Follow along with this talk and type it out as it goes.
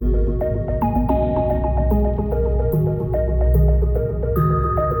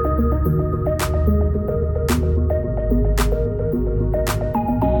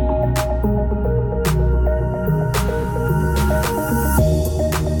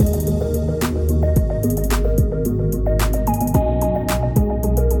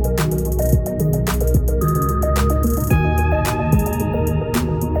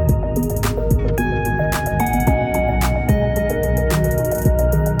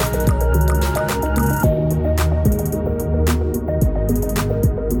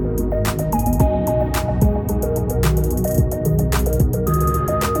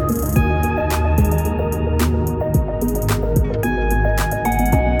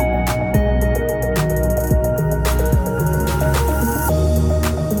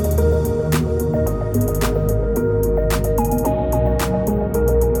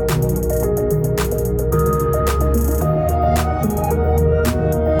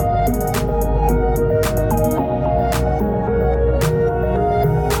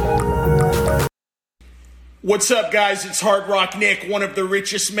What's up, guys? It's Hard Rock Nick, one of the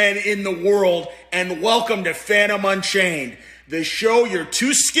richest men in the world, and welcome to Fantom Unchained, the show you're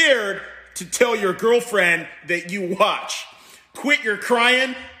too scared to tell your girlfriend that you watch. Quit your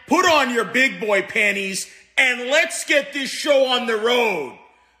crying, put on your big boy panties, and let's get this show on the road.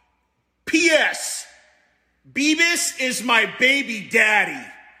 P.S. Bebis is my baby daddy.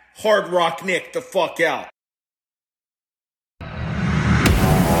 Hard Rock Nick the fuck out.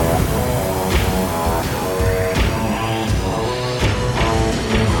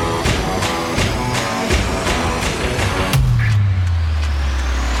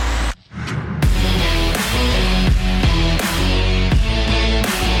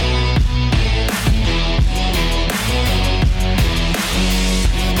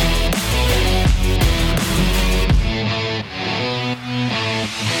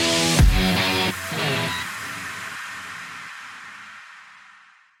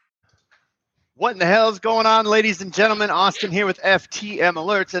 What in the hell is going on, ladies and gentlemen? Austin here with FTM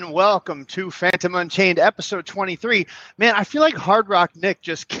Alerts, and welcome to Fantom Unchained, episode 23. Man, I feel like Hard Rock Nick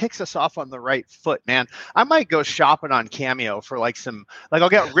just kicks us off on the right foot, man. I might go shopping on Cameo for I'll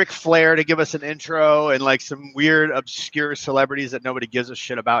get Ric Flair to give us an intro and some weird, obscure celebrities that nobody gives a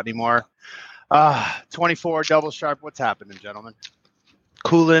shit about anymore. 24, Doublesharp, what's happening, gentlemen?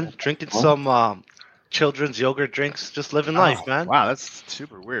 Cooling, drinking some children's yogurt drinks, just living life, man. Wow, that's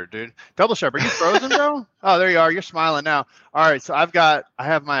super weird, dude. Doublesharp, are you frozen, bro? Oh, there you are. You're smiling now. All right, so I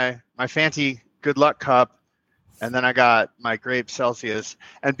have my fancy good luck cup, and then I got my grape Celsius.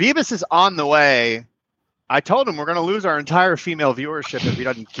 And Bebis is on the way. I told him we're going to lose our entire female viewership if he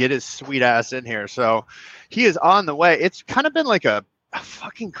doesn't get his sweet ass in here. So he is on the way. It's kind of been like a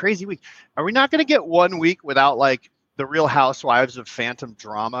fucking crazy week. Are we not going to get 1 week without the Real Housewives of Fantom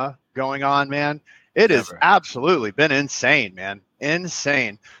drama going on, man? It has absolutely been insane, man.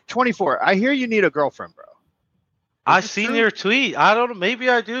 Insane. 24, I hear you need a girlfriend, bro. I seen your tweet. I don't know. Maybe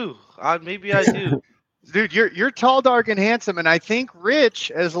I do. Maybe I do. Dude, you're tall, dark, and handsome, and I think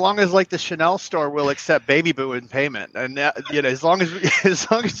rich as long as the Chanel store will accept baby boo in payment. And as long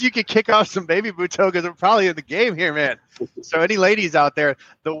as you can kick off some baby boo tokens, we're probably in the game here, man. So any ladies out there,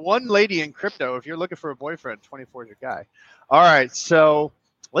 the one lady in crypto, if you're looking for a boyfriend, 24 is your guy. All right, so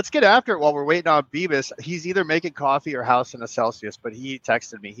let's get after it while we're waiting on Bebis. He's either making coffee or house in a Celsius, but he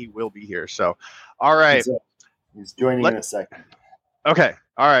texted me he will be here. So, all right. He's joining in a second. Okay.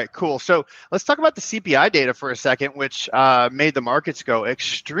 All right, cool. So let's talk about the CPI data for a second, which made the markets go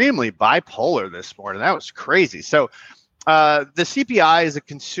extremely bipolar this morning. That was crazy. So the CPI is a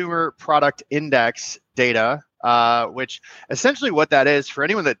consumer product index data, which essentially what that is, for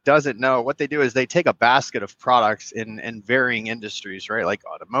anyone that doesn't know, what they do is they take a basket of products in varying industries, right? Like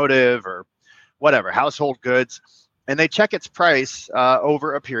automotive or whatever, household goods, and they check its price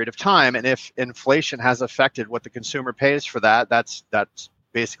over a period of time. And if inflation has affected what the consumer pays for that, that's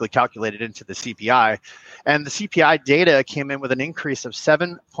basically calculated into the CPI. And the CPI data came in with an increase of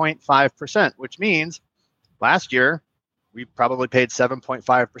 7.5%, which means last year we probably paid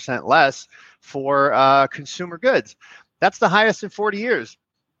 7.5% less for consumer goods. That's the highest in 40 years.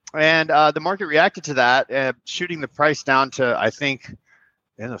 And the market reacted to that, shooting the price down to, I think,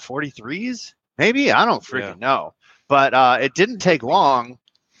 in the 43s, maybe? I don't freaking know. But it didn't take long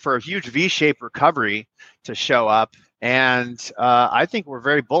for a huge V-shaped recovery to show up. And I think we're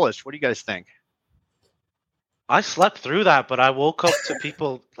very bullish. What do you guys think? I slept through that, but I woke up to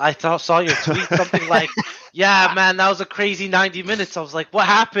people. I saw your tweet, something like, yeah, man, that was a crazy 90 minutes. I was like, what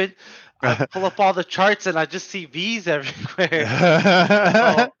happened? I pull up all the charts and I just see V's everywhere.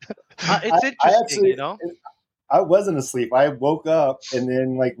 It's interesting, I wasn't asleep. I woke up and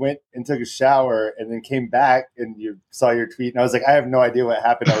then went and took a shower and then came back and you saw your tweet and I was like, I have no idea what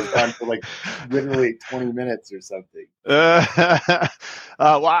happened. I was gone for literally 20 minutes or something.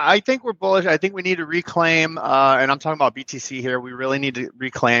 Well, I think we're bullish. I think we need to reclaim, and I'm talking about BTC here. We really need to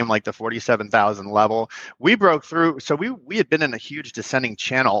reclaim the 47,000 level. We broke through. So we had been in a huge descending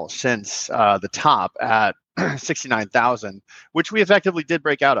channel since the top at 69,000, which we effectively did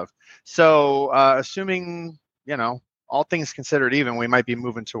break out of. So assuming, all things considered even, we might be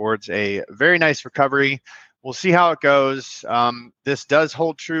moving towards a very nice recovery. We'll see how it goes. This does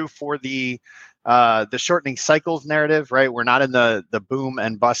hold true for the shortening cycles narrative, right? We're not in the boom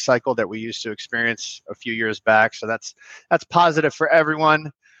and bust cycle that we used to experience a few years back. So that's positive for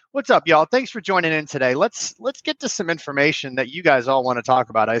everyone. What's up, y'all? Thanks for joining in today. Let's get to some information that you guys all want to talk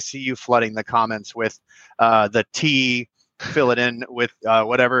about. I see you flooding the comments with the T. Fill it in with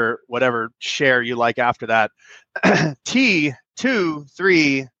whatever share you like after that. T2,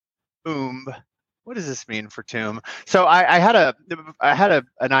 3, boom, what does this mean for Tomb? So I had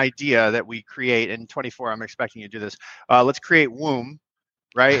an idea that we create in 24. I'm expecting you to do this. Let's create Womb,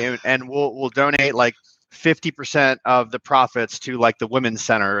 right? And we'll donate like 50% of the profits to like the Women's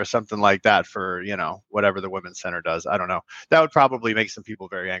Center or something like that for, whatever the Women's Center does. I don't know. That would probably make some people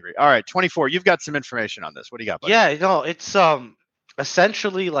very angry. All right, 24, you've got some information on this. What do you got, buddy? Yeah, no, it's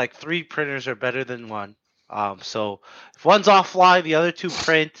essentially like 3 printers are better than one. So if one's offline, the other 2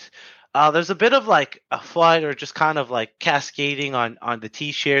 print. There's a bit of like a flood or just kind of like cascading on the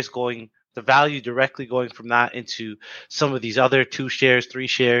T shares going, the value directly going from that into some of these other 2 shares, 3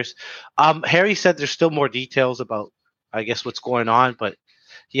 shares. Harry said there's still more details about, I guess, what's going on, but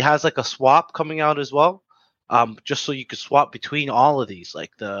he has like a swap coming out as well. Just so you could swap between all of these,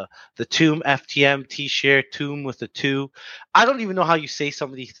 like the Tomb FTM T share Tomb with the 2. I don't even know how you say some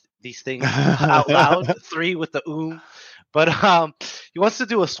of these things out loud. 3 with the but he wants to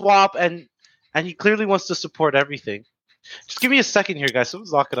do a swap, and he clearly wants to support everything. Just give me a second here, guys.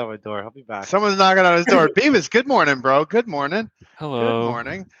 Someone's knocking on my door. I'll be back. Someone's knocking on his door. Bebis, good morning, bro. Good morning. Hello. Good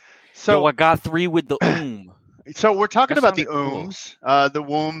morning. So I got 3 with the So we're talking about the cool. the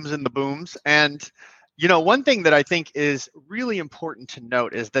wombs and the booms. And, one thing that I think is really important to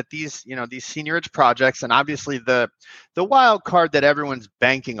note is that these seniorage projects, and obviously the wild card that everyone's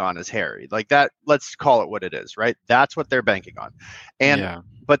banking on is Harry. Like that, let's call it what it is, right? That's what they're banking on. And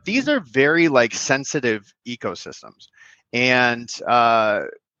but these are very like sensitive ecosystems. And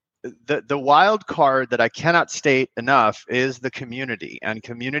the wild card that I cannot state enough is the community, and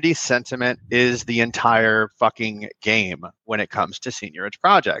community sentiment is the entire fucking game when it comes to seniorage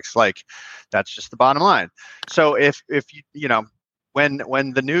projects. Like that's just the bottom line. So if when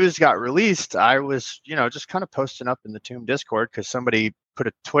the news got released, I was just kind of posting up in the Tomb Discord because somebody put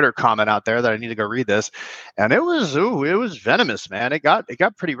a Twitter comment out there that I need to go read this, and it was venomous, man. It got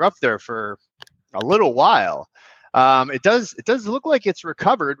pretty rough there for a little while. It does look like it's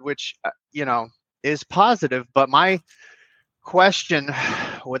recovered, which is positive. But my question,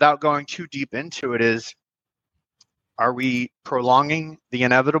 without going too deep into it, is: are we prolonging the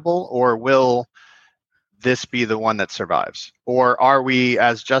inevitable, or will this be the one that survives? Or are we,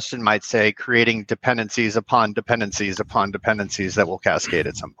 as Justin might say, creating dependencies upon dependencies upon dependencies that will cascade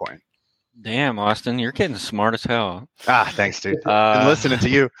at some point? Damn, Austin, you're getting smart as hell. Thanks, dude. Been listening to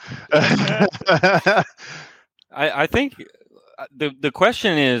you. I think the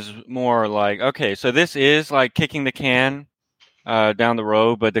question is more like, okay, so this is like kicking the can down the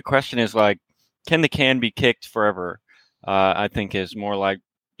road, but the question is like, can the can be kicked forever? I think is more like,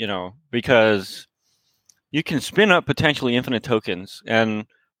 because you can spin up potentially infinite tokens. And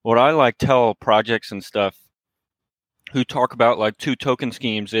what I like tell projects and stuff who talk about like 2 token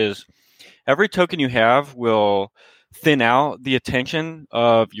schemes is every token you have will thin out the attention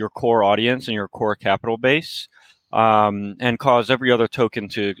of your core audience and your core capital base, and cause every other token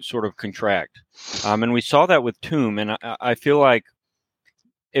to sort of contract. And we saw that with Tomb. And I feel like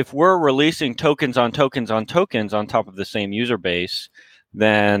if we're releasing tokens on tokens on tokens on top of the same user base,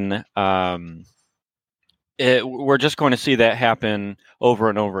 then we're just going to see that happen over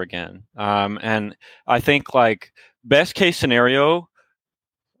and over again. And I think like best case scenario,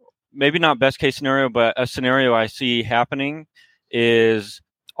 maybe not best case scenario, but a scenario I see happening is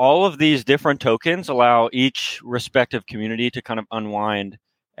all of these different tokens allow each respective community to kind of unwind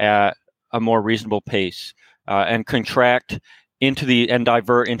at a more reasonable pace and contract and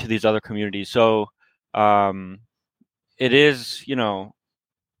divert into these other communities. So it is,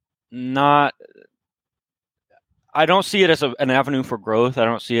 not. I don't see it as an avenue for growth. I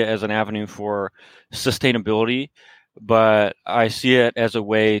don't see it as an avenue for sustainability, but I see it as a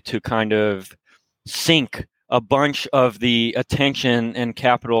way to kind of sink a bunch of the attention and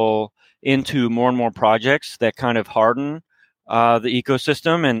capital into more and more projects that kind of harden the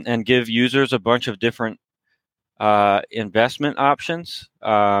ecosystem and give users a bunch of different investment options,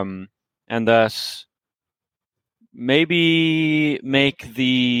 and thus maybe make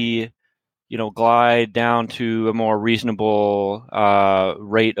the glide down to a more reasonable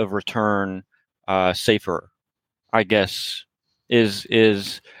rate of return safer, I guess,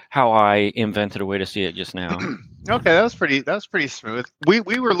 is how I invented a way to see it just now. Okay, that was pretty smooth. We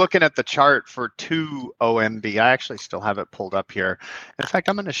were looking at the chart for 2 OMB. I actually still have it pulled up here. In fact,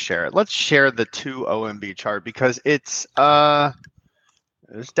 I'm going to share it. Let's share the 2 OMB chart because it's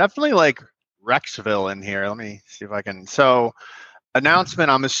there's definitely like Rexville in here. Let me see if I can. So announcement,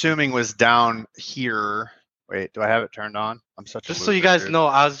 I'm assuming, was down here. Wait, do I have it turned on? I'm such just a so you guys dude. know,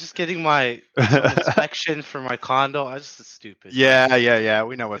 I was just getting my inspection for my condo. I was just stupid. Yeah.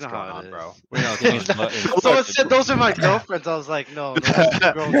 We know what's going on, bro. We know. Someone said those are my girlfriends. I was like, no.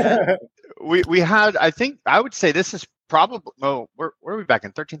 we had, I think, I would say this is probably, where are we back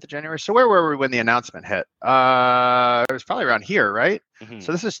in 13th of January? So where were we when the announcement hit? It was probably around here, right? Mm-hmm.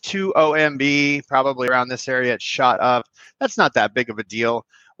 So this is 2 OMB, probably around this area. It shot up. That's not that big of a deal.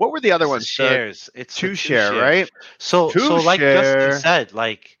 What were the other ones? Shares. It's two share, right? So like share. Justin said,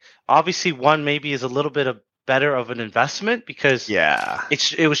 like obviously one maybe is a little bit better of an investment because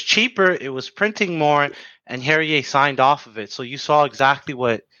it was cheaper, it was printing more, and Harrier signed off of it. So you saw exactly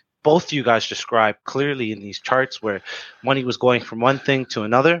what both of you guys described clearly in these charts where money was going from one thing to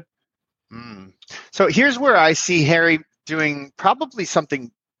another. So here's where I see Harry doing probably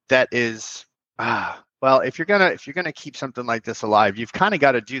something that is well, if you're gonna keep something like this alive, you've kind of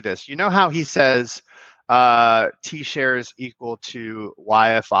got to do this. You know how he says T shares equal to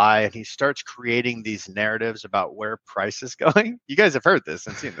YFI, and he starts creating these narratives about where price is going. You guys have heard this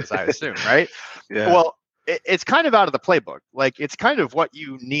and seen this, I assume, right? Yeah. Well, it's kind of out of the playbook. Like, it's kind of what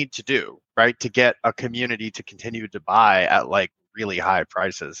you need to do, right, to get a community to continue to buy at like really high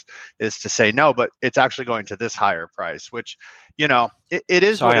prices, is to say no, but it's actually going to this higher price, which, you know, it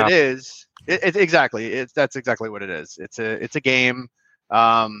is what it is. Exactly. That's exactly what it is. It's a game.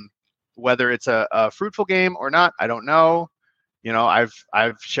 Whether it's a fruitful game or not, I don't know. You know,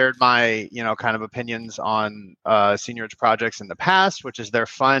 I've shared my, you know, kind of opinions on Seniorage projects in the past, which is they're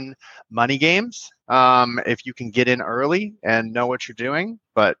fun money games if you can get in early and know what you're doing,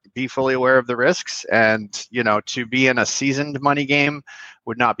 but be fully aware of the risks. And, you know, to be in a seasoned money game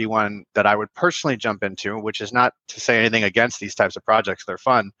would not be one that I would personally jump into, which is not to say anything against these types of projects. They're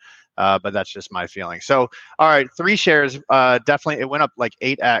fun, but that's just my feeling. So, all right, 3 shares, definitely, it went up like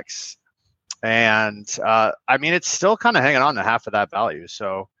 8x. And I mean, it's still kind of hanging on to half of that value.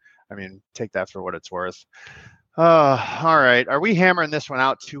 So, I mean, take that for what it's worth. All right. Are we hammering this one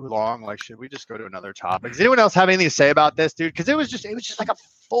out too long? Like, should we just go to another topic? Does anyone else have anything to say about this, dude? Because it was just like a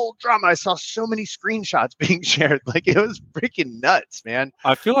full drama. I saw so many screenshots being shared. Like, it was freaking nuts, man.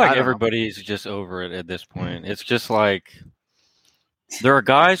 I feel like everybody's just over it at this point. It's just like, there are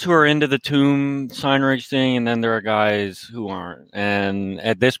guys who are into the tomb sign rage thing, and then there are guys who aren't. And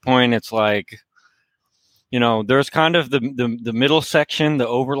at this point, it's like, you know, there's kind of the middle section, the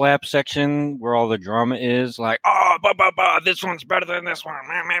overlap section, where all the drama is. Like, oh, this one's better than this one.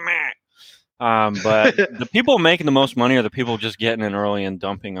 But the people making the most money are the people just getting in early and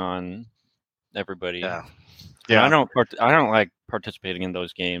dumping on everybody. Yeah. I don't like participating in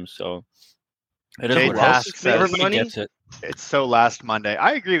those games, so it is what it is. Everybody gets it. It's so last Monday.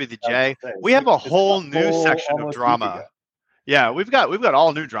 I agree with you, Jay. We have a whole new section of drama. Yeah, we've got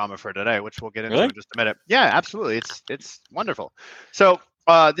all new drama for today, which we'll get into in just a minute. Yeah, absolutely. It's wonderful. So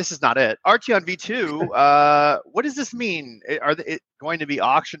this is not it. Arteon V2. What does this mean? Are they going to be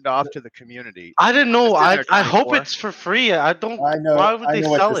auctioned off to the community? I didn't know. I hope it's for free. I don't. I know. Why would they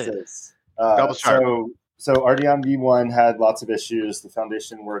sell it? So Arteon V1 had lots of issues. The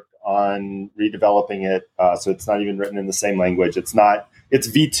foundation worked on redeveloping it, so it's not even written in the same language. It's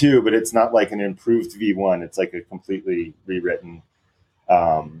V2, but it's not like an improved V1. It's like a completely rewritten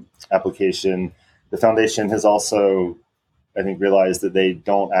application. The foundation has also, I think, realized that they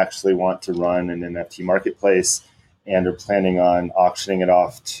don't actually want to run an NFT marketplace and are planning on auctioning it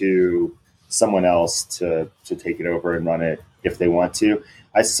off to someone else to take it over and run it if they want to.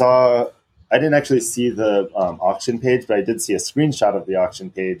 I didn't actually see the auction page, but I did see a screenshot of the auction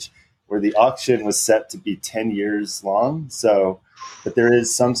page where the auction was set to be 10 years long. So, but there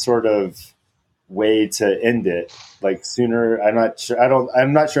is some sort of way to end it, like sooner. I'm not sure.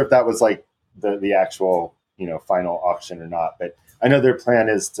 I'm not sure if that was like the actual, you know, final auction or not. But I know their plan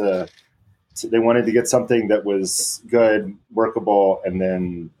is they wanted to get something that was good, workable, and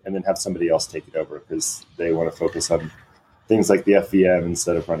then have somebody else take it over because they want to focus on things like the FVM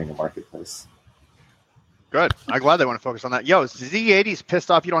instead of running a marketplace. Good. I'm glad they want to focus on that. Yo, Z80's pissed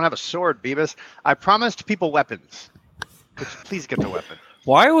off you don't have a sword, Bebis. I promised people weapons. Please get the weapon.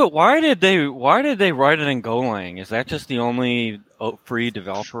 Why did they write it in Golang? Is that just the only free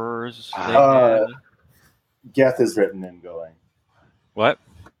developers? Geth is written in Golang. What?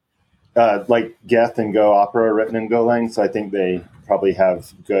 Like Geth and Go Opera are written in Golang, so I think they probably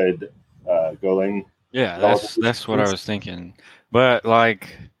have good Golang. Yeah, that's what I was thinking. But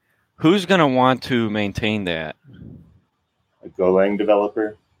like, who's gonna want to maintain that? A Golang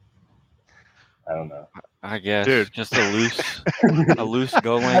developer? I don't know. I guess, dude, just a loose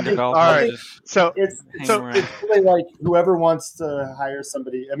Golang developer. All right, so it's really like whoever wants to hire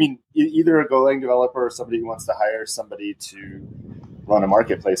somebody. I mean, either a Golang developer or somebody who wants to hire somebody to run a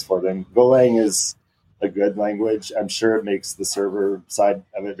marketplace for them. Golang is a good language. I'm sure it makes the server side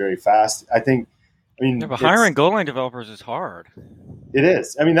of it very fast. But hiring Golang developers is hard. It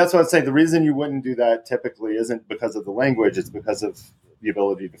is. I mean, that's what I'd say. The reason you wouldn't do that typically isn't because of the language. It's because of the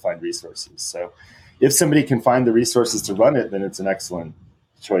ability to find resources. So if somebody can find the resources to run it, then it's an excellent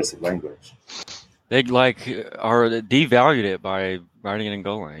choice of language. They are devalued it by writing it in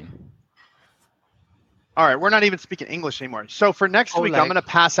Golang. All right, we're not even speaking English anymore. So for next week, I'm going to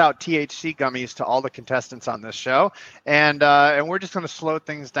pass out THC gummies to all the contestants on this show, and we're just going to slow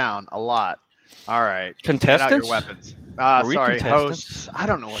things down a lot. All right, contestants. Get out your weapons. Sorry, hosts. I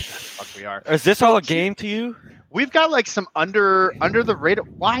don't know what the fuck we are. Is this all a game to you? We've got like some under the radar.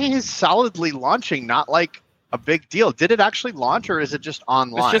 Why is Solidly launching not like a big deal? Did it actually launch, or is it just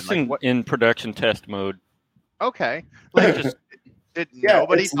online? It's just in production test mode. Okay. Like, did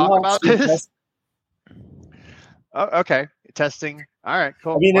nobody talk about this? Oh, okay. Testing. All right,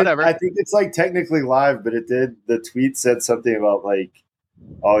 cool. I mean, whatever. I think it's like technically live, but the tweet said something about like,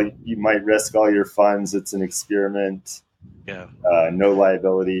 you might risk all your funds. It's an experiment. Yeah. No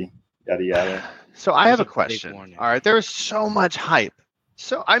liability, yada, yada. So I have a question. All right. There is so much hype.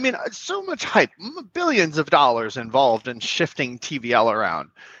 So much hype, billions of dollars involved in shifting TVL around.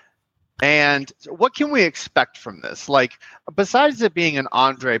 And what can we expect from this? Like, besides it being an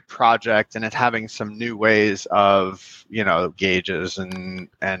Andre project and it having some new ways of, gauges and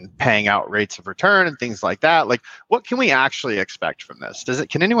paying out rates of return and things like that, like, what can we actually expect from this?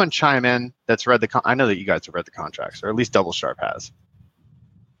 Can anyone chime in that's read I know that you guys have read the contracts, or at least Doublesharp has.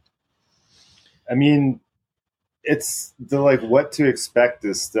 I mean, it's what to expect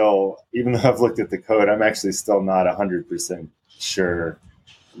is still, even though I've looked at the code, I'm actually still not 100% sure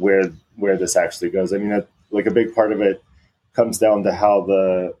where this actually goes. I mean, a big part of it comes down to how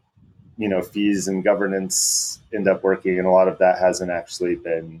the, fees and governance end up working. And a lot of that hasn't actually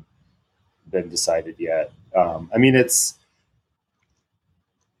been decided yet. I'm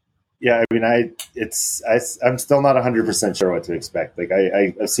still not 100% sure what to expect. Like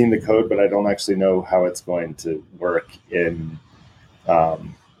I've seen the code, but I don't actually know how it's going to work in a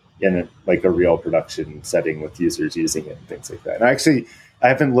real production setting with users using it and things like that. And I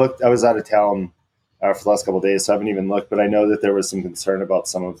haven't looked. I was out of town for the last couple of days, so I haven't even looked. But I know that there was some concern about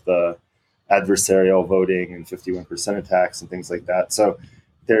some of the adversarial voting and 51% attacks and things like that. So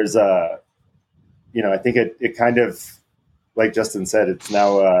there's I think it kind of, like Justin said, it's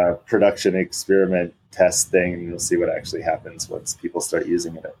now a production experiment test thing, and you'll see what actually happens once people start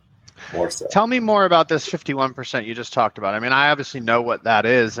using it more so. Tell me more about this 51% you just talked about. I mean, I obviously know what that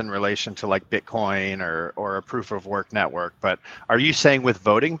is in relation to like Bitcoin or a proof of work network, but are you saying with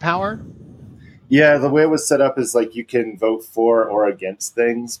voting power? Yeah, the way it was set up is like you can vote for or against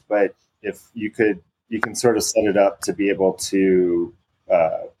things, but if you can sort of set it up to be able to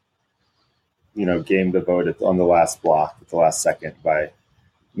game the vote on the last block at the last second by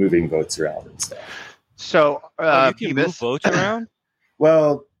moving votes around and stuff. So you can move votes around?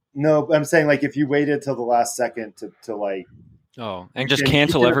 Well, no, I'm saying like if you waited till the last second to like and just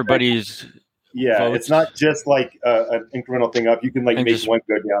cancel everybody's votes. It's not just like an incremental thing up. You can like make one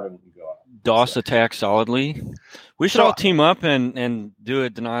go down and go up. DOS attack Solidly. We should all team up and do a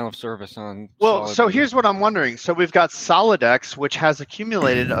denial of service on. Well, Solidly. So here's what I'm wondering. So we've got Solidex, which has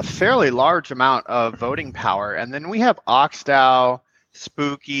accumulated a fairly large amount of voting power, and then we have Oxdow,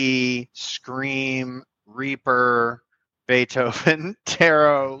 Spooky, Scream, Reaper, Beethoven,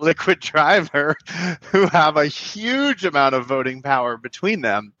 Taro, Liquid Driver, who have a huge amount of voting power between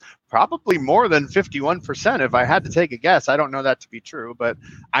them. Probably more than 51%, if I had to take a guess. I don't know that to be true, but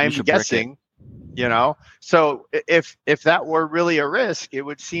I'm guessing. So if that were really a risk, it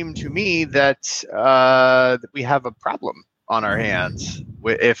would seem to me that we have a problem on our hands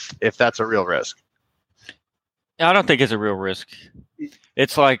if that's a real risk. I don't think it's a real risk.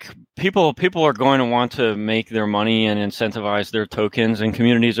 It's like people are going to want to make their money and incentivize their tokens, and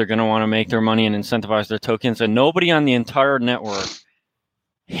communities are going to want to make their money and incentivize their tokens, and nobody on the entire network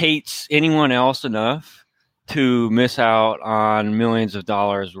hates anyone else enough to miss out on millions of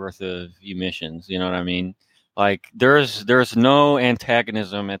dollars worth of emissions. You know what I mean? Like there's no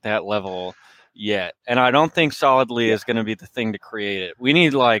antagonism at that level yet. And I don't think Solidly is going to be the thing to create it. We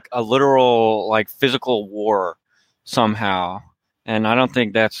need like a literal, like physical war somehow. And I don't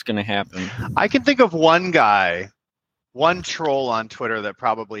think that's going to happen. I can think of one troll on Twitter that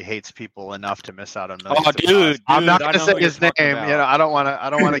probably hates people enough to miss out on millions. Oh, dude, I'm not going to say his name. I don't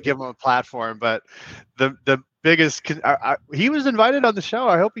want to give him a platform. But the biggest, he was invited on the show.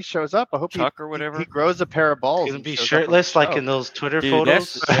 I hope he shows up. I hope Chuck or whatever. He grows a pair of balls. He'll be shirtless like in those Twitter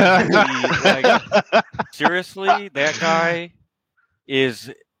photos. Seriously, that guy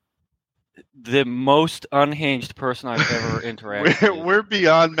is the most unhinged person I've ever interacted with. We're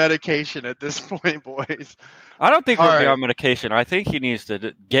beyond medication at this point, boys. I don't think All we're right. beyond medication. I think he needs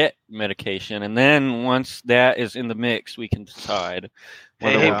to get medication, and then once that is in the mix, we can decide.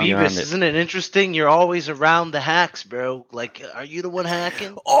 Hey, whether we're beyond Bebis, it. isn't it interesting? You're always around the hacks, bro. Like, are you the one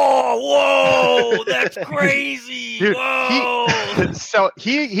hacking? Oh, whoa, that's crazy! Dude, Whoa. So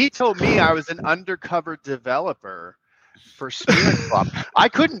he told me I was an undercover developer for Spirit Swap. I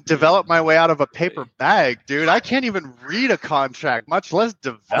couldn't develop my way out of a paper bag, dude. I can't even read a contract, much less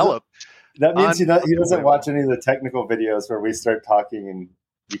develop. That means he doesn't watch any of the technical videos where we start talking and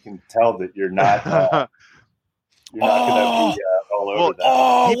you can tell that you're not going to be all over that.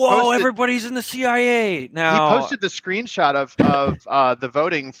 Oh, whoa, posted, everybody's in the CIA now. He posted the screenshot of the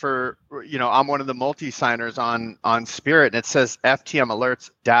voting for, I'm one of the multi-signers on Spirit, and it says FTM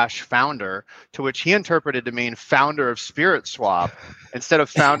Alerts -founder, to which he interpreted to mean founder of Spirit Swap instead of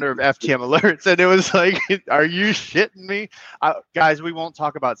founder of FTM Alerts. And it was like, are you shitting me? Guys, we won't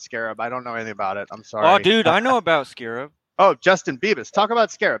talk about Scarab. I don't know anything about it. I'm sorry. Oh, dude, I know about Scarab. Oh, Justin Bebis, talk about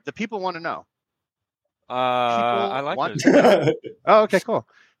Scarab. The people want to know. I like want those. Oh, okay, cool.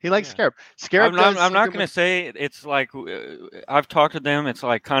 He likes Scarab. Scarab. I'm not going to say it's like I've talked to them. It's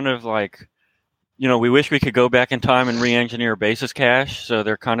like kind of like, we wish we could go back in time and re-engineer basis cache. So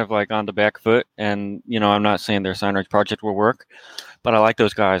they're kind of like on the back foot. And I'm not saying their SignRage project will work, but I like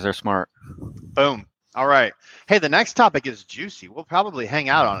those guys. They're smart. Boom. All right. Hey, the next topic is juicy. We'll probably hang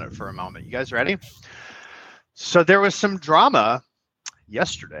out on it for a moment. You guys ready? So there was some drama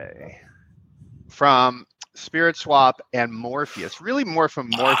yesterday from Spirit Swap and Morpheus, really more from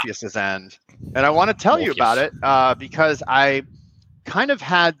Morpheus's end. And I want to tell you about it because I kind of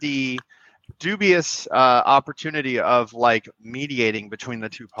had the dubious opportunity of like mediating between the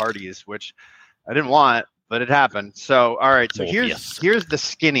two parties, which I didn't want, but it happened. So, all right. So here's the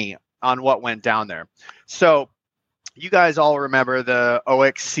skinny on what went down there. So you guys all remember the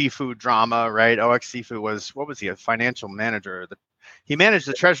OX Seafood drama, right? OX Seafood was a financial manager? He managed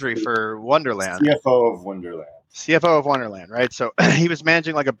the treasury for Wonderland. CFO of Wonderland, right? So he was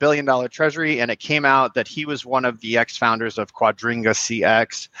managing like $1 billion treasury, and it came out that he was one of the ex-founders of Quadringa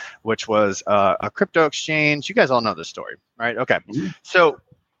CX, which was a crypto exchange. You guys all know this story, right? Okay. Mm-hmm. So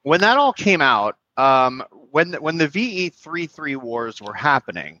when that all came out, when the VE33 wars were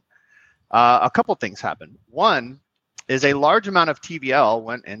happening, a couple things happened. One is a large amount of TVL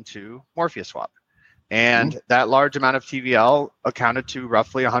went into Morpheus Swap. And that large amount of TVL accounted to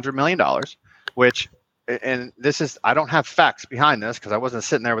roughly $100 million, which, and this is, I don't have facts behind this because I wasn't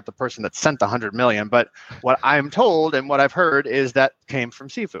sitting there with the person that sent the $100 million, but what I'm told and what I've heard is that came from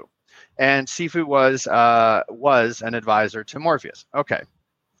Sifu. And Sifu was an advisor to Morpheus. Okay,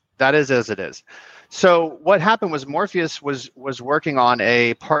 that is as it is. So what happened was Morpheus was working on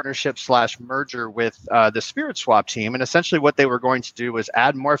a partnership / merger with the Spirit Swap team. And essentially what they were going to do was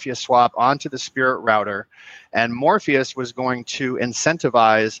add Morpheus Swap onto the Spirit router. And Morpheus was going to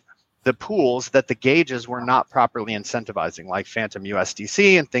incentivize the pools that the gauges were not properly incentivizing, like Fantom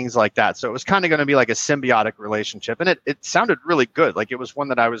USDC and things like that. So it was kind of going to be like a symbiotic relationship. And it sounded really good. Like it was one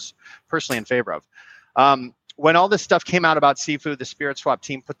that I was personally in favor of. When all this stuff came out about Seafood, the Spirit Swap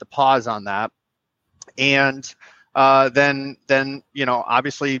team put the pause on that. And then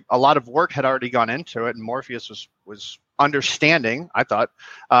obviously a lot of work had already gone into it, and Morpheus was understanding, I thought,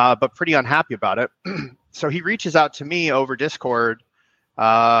 but pretty unhappy about it. So he reaches out to me over Discord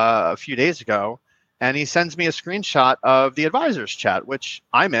a few days ago, and he sends me a screenshot of the advisors chat, which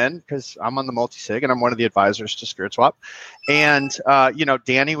I'm in because I'm on the multi-sig and I'm one of the advisors to Spirit Swap. And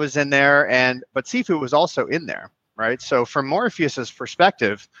Danny was in there, but Sifu was also in there, right? So from Morpheus's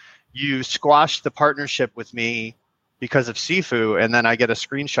perspective, you squashed the partnership with me because of Sifu, and then I get a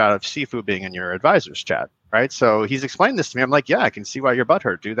screenshot of Sifu being in your advisors chat, right? So he's explained this to me. I'm like, yeah, I can see why your butt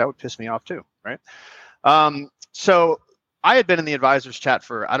hurt, dude. That would piss me off too, right? So I had been in the advisors chat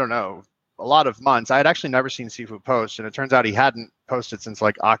for, I don't know, a lot of months. I had actually never seen Sifu post, and it turns out he hadn't posted since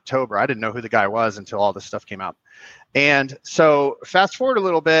like October. I didn't know who the guy was until all this stuff came out. And so fast forward a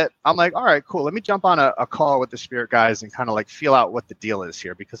little bit, I'm like, all right, cool. Let me jump on a call with the Spirit guys and kind of like feel out what the deal is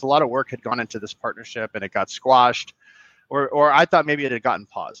here, because a lot of work had gone into this partnership and it got squashed, or I thought maybe it had gotten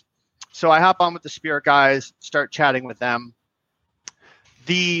paused. So I hop on with the Spirit guys, start chatting with them.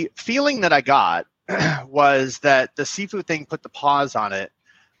 The feeling that I got was that the Sifu thing put the pause on it,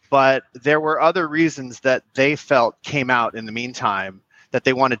 but there were other reasons that they felt came out in the meantime that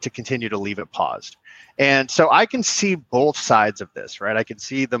they wanted to continue to leave it paused. And so I can see both sides of this, right? I can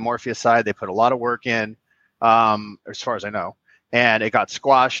see the Morpheus side. They put a lot of work in, as far as I know, and it got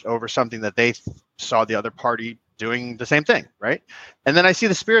squashed over something that they saw the other party doing the same thing, right? And then I see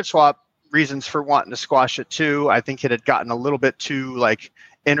the Spirit Swap reasons for wanting to squash it too. I think it had gotten a little bit too like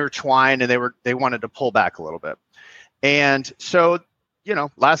intertwined, and they wanted to pull back a little bit. And so,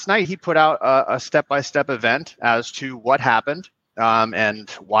 last night he put out a step-by-step event as to what happened and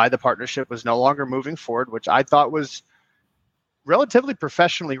why the partnership was no longer moving forward, which I thought was relatively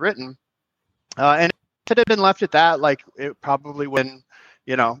professionally written. And if it had been left at that, like it probably wouldn't,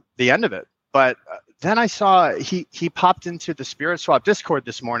 the end of it. But then I saw he popped into the Spirit Swap Discord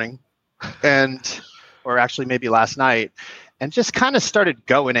this morning, or actually maybe last night, and just kind of started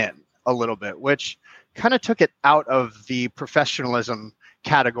going in a little bit, which kind of took it out of the professionalism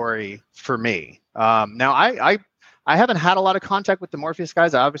category for me. Now, I haven't had a lot of contact with the Morpheus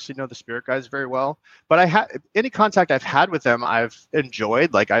guys. I obviously know the Spirit guys very well, but any contact I've had with them, I've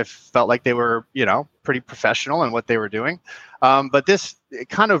enjoyed. Like I've felt like they were, pretty professional in what they were doing. But it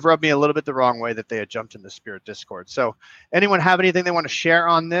kind of rubbed me a little bit the wrong way that they had jumped in the Spirit Discord. So anyone have anything they want to share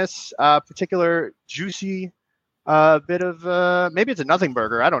on this particular juicy bit of, maybe it's a nothing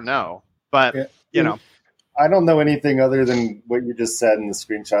burger. I don't know, but I don't know anything other than what you just said in the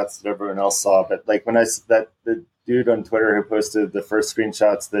screenshots that everyone else saw. But like when the dude on Twitter who posted the first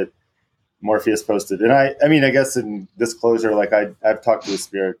screenshots that Morpheus posted, and I mean, I guess in disclosure, like I've talked to the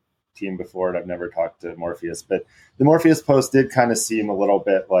Spirit team before, and I've never talked to Morpheus, but the Morpheus post did kind of seem a little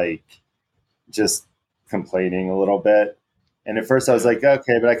bit like just complaining a little bit. And at first I was like,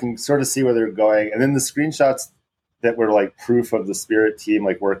 okay, but I can sort of see where they're going. And then the screenshots that were like proof of the Spirit team,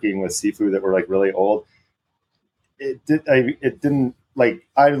 like working with Sifu, that were like really old. It didn't like,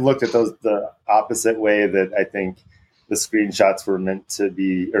 I looked at those the opposite way that I think the screenshots were meant to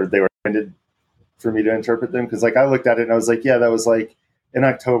be, or they were intended for me to interpret them. Cause like I looked at it and I was like, yeah, that was like in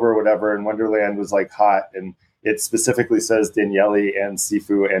October or whatever, and Wonderland was like hot, and it specifically says Daniele and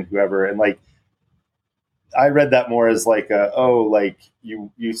Sifu and whoever. And like, I read that more as like, like you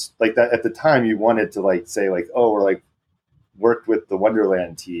like that at the time you wanted to like say like, oh, we're like worked with the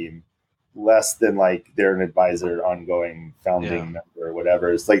Wonderland team, less than like they're an advisor, ongoing founding member or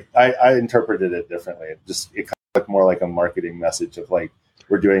whatever. It's like, I interpreted it differently. It kind of looked more like a marketing message of like,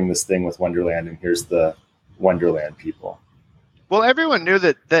 we're doing this thing with Wonderland and here's the Wonderland people. Well, everyone knew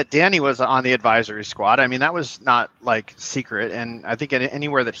that Danny was on the advisory squad. I mean, that was not like secret. And I think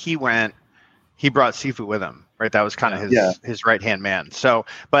anywhere that he went, he brought Sifu with him, right? That was kind of his right-hand man. So,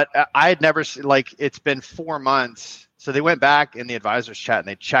 but I had never, like, it's been 4 months. So they went back in the advisors chat and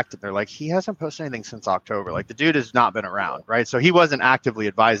they checked it. They're like, he hasn't posted anything since October. Like the dude has not been around, right? So he wasn't actively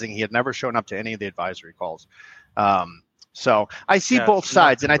advising. He had never shown up to any of the advisory calls. So I see both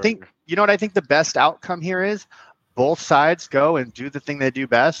sides. And I think, what I think the best outcome here is both sides go and do the thing they do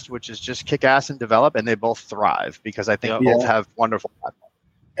best, which is just kick ass and develop, and they both thrive because I think both have wonderful platforms.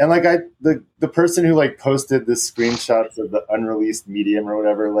 And like the person who like posted the screenshots of the unreleased medium or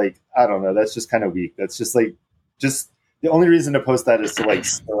whatever, like, I don't know, that's just kind of weak. That's just like, the only reason to post that is to like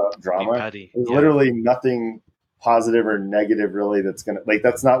stir up drama. There's literally nothing positive or negative really that's going to, like,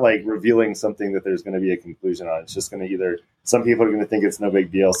 that's not like revealing something that there's going to be a conclusion on. It's just going to either, some people are going to think it's no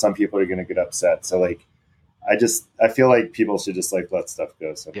big deal. Some people are going to get upset. So like, I feel like people should just like let stuff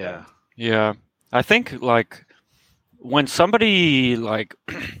go. Sometimes. Yeah. I think like when somebody like,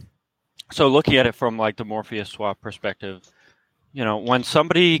 so looking at it from like the Morpheus swap perspective, when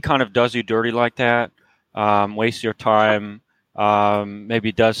somebody kind of does you dirty like that, wastes your time,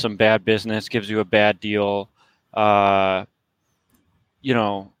 maybe does some bad business, gives you a bad deal,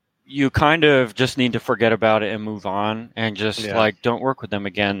 you kind of just need to forget about it and move on and just like don't work with them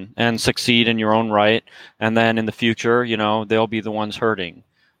again and succeed in your own right. And then in the future, they'll be the ones hurting.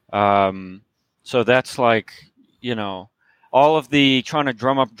 So that's like, all of the trying to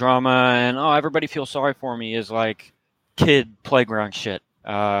drum up drama and, everybody feels sorry for me is like kid playground shit.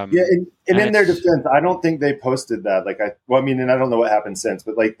 And in their defense, I don't think they posted that. Like, and I don't know what happened since,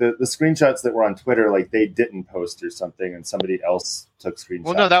 but like the screenshots that were on Twitter, like they didn't post or something, and somebody else took screenshots.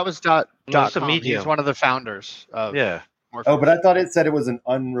 Well, no, that was dot com. Medium. He's one of the founders of Morpheus. Oh, but I thought it said it was an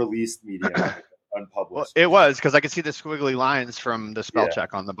unreleased medium, like unpublished. Well, it was because I could see the squiggly lines from the spell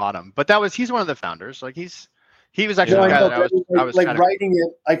check on the bottom. But he's one of the founders. Like he was actually the guy that I was like kind writing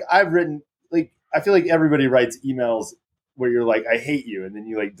it. Like I've written, like I feel like everybody writes emails where you're like, I hate you, and then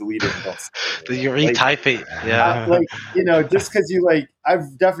you like delete it. And you retype it, just because you like,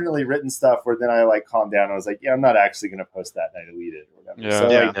 I've definitely written stuff where then I like calm down. I was like, I'm not actually going to post that, and I delete it or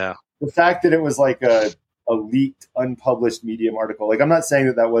whatever. The fact that it was like a leaked, unpublished Medium article, like I'm not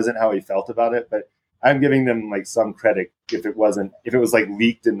saying that wasn't how he felt about it, but I'm giving them like some credit if it was like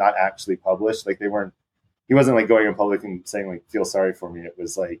leaked and not actually published. Like he wasn't like going in public and saying like, feel sorry for me. It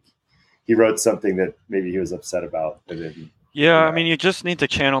was like, he wrote something that maybe he was upset about. Yeah, You I know? mean, you just need to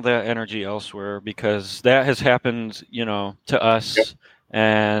channel that energy elsewhere because that has happened, to Yep. us.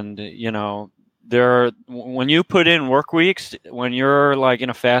 And, when you put in work weeks, when you're like in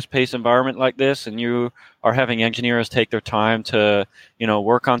a fast-paced environment like this and you are having engineers take their time to,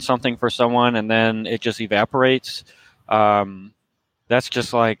 work on something for someone and then it just evaporates, that's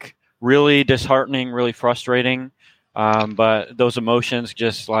just like really disheartening, really frustrating. But those emotions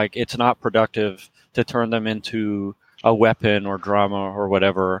just like it's not productive to turn them into a weapon or drama or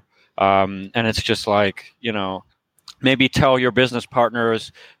whatever. And it's just like, maybe tell your business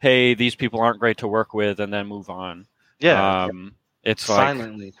partners, hey, these people aren't great to work with, and then move on. Yeah, It's like,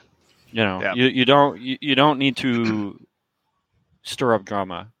 silently. Yeah. you don't need to stir up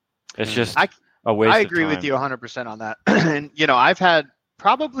drama. It's just a waste I of agree with time. you 100% on that. And, I've had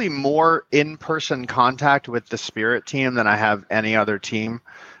probably more in-person contact with the Spirit team than I have any other team.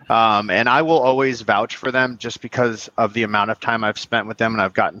 And I will always vouch for them just because of the amount of time I've spent with them and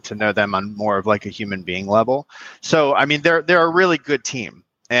I've gotten to know them on more of like a human being level. So, I mean, they're a really good team.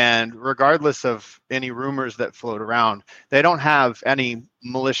 And regardless of any rumors that float around, they don't have any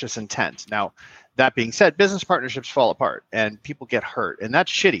malicious intent. Now, that being said, business partnerships fall apart and people get hurt, and that's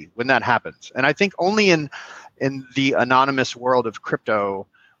shitty when that happens. And I think only in the anonymous world of crypto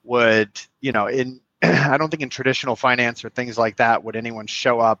would, I don't think in traditional finance or things like that would anyone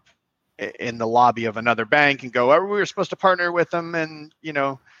show up in the lobby of another bank and go, "Oh, we were supposed to partner with them," and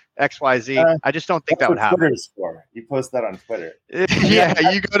XYZ. I just don't think that would happen. Twitter's for. You post that on Twitter.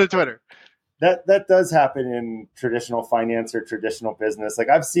 Yeah, you go to Twitter. That does happen in traditional finance or traditional business. Like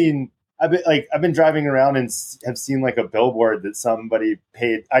I've been driving around and have seen like a billboard that somebody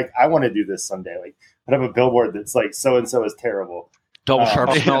paid. I want to do this someday. Like put up a billboard that's like so and so is terrible.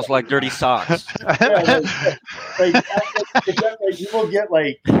 Doublesharp smells like dirty socks. People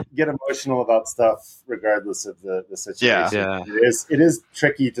get emotional about stuff regardless of the situation. Yeah. It is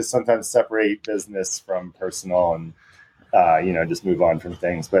tricky to sometimes separate business from personal and just move on from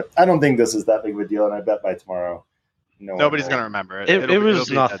things. But I don't think this is that big of a deal, and I bet by tomorrow, nobody's going to remember it. It was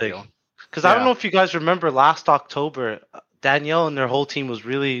nothing. Because I don't know if you guys remember last October, Danielle and their whole team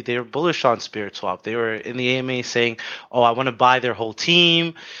they were bullish on Spirit Swap. They were in the AMA saying, "Oh, I want to buy their whole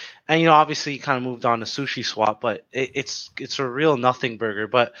team," and obviously, kind of moved on to Sushi Swap, but it's a real nothing burger.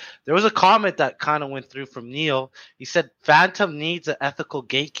 But there was a comment that kind of went through from Neil. He said, "Fantom needs an ethical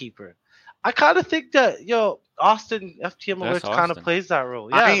gatekeeper." I kind of think that Austin FTM Alerts kind of plays that role.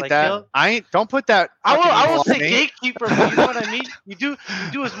 Yeah, don't put that. I won't say gatekeeper, but you know what I mean. You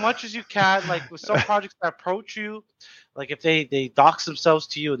do as much as you can. Like with some projects that approach you, like if they dox themselves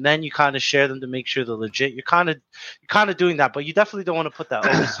to you and then you kind of share them to make sure they're legit. You're kind of doing that, but you definitely don't want to put that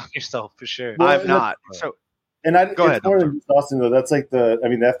onus on yourself for sure. Well, I'm not. So go ahead. More than just Austin though. That's like the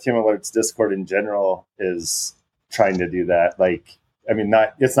FTM Alerts Discord in general is trying to do that. Like.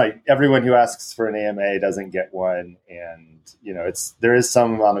 It's not everyone who asks for an AMA doesn't get one. And, there is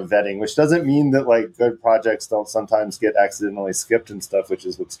some amount of vetting, which doesn't mean that like good projects don't sometimes get accidentally skipped and stuff, which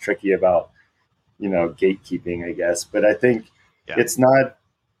is what's tricky about, gatekeeping, I guess. But I think it's not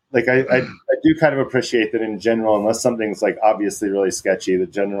like, I do kind of appreciate that in general, unless something's like obviously really sketchy, the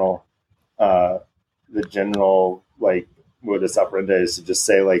general like modus operandi is to just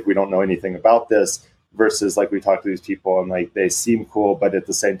say like, we don't know anything about this. Versus like we talk to these people and like they seem cool, but at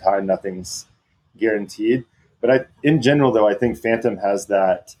the same time, nothing's guaranteed. But in general, though, I think Fantom has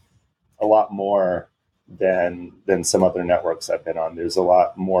that a lot more than some other networks I've been on. There's a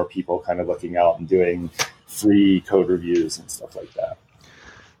lot more people kind of looking out and doing free code reviews and stuff like that.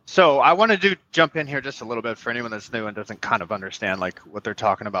 So I want to jump in here just a little bit for anyone that's new and doesn't kind of understand like what they're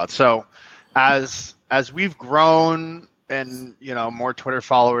talking about. So as we've grown and more Twitter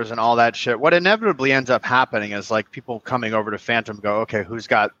followers and all that shit, what inevitably ends up happening is like people coming over to Fantom go, okay, who's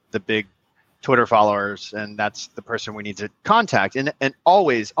got the big Twitter followers? And that's the person we need to contact. And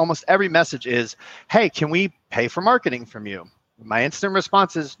always, almost every message is, hey, can we pay for marketing from you? My instant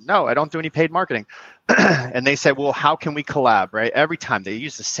response is, no, I don't do any paid marketing. And they say, well, how can we collab, right? Every time they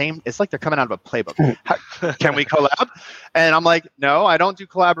use the same, it's like they're coming out of a playbook. Can we collab? And I'm like, no, I don't do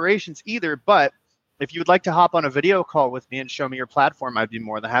collaborations either, but if you would like to hop on a video call with me and show me your platform, I'd be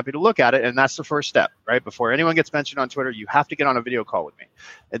more than happy to look at it. And that's the first step, right? Before anyone gets mentioned on Twitter, you have to get on a video call with me.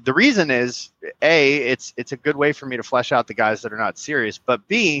 The reason is, A, it's a good way for me to flesh out the guys that are not serious. But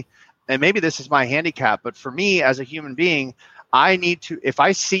B, and maybe this is my handicap, but for me as a human being, I need to, if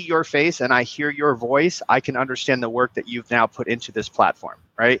I see your face and I hear your voice, I can understand the work that you've now put into this platform,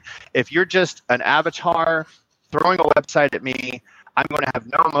 right? If you're just an avatar throwing a website at me, I'm going to have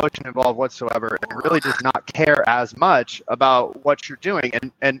no emotion involved whatsoever and really just not care as much about what you're doing.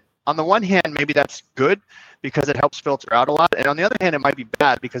 And on the one hand, maybe that's good because it helps filter out a lot. And on the other hand, it might be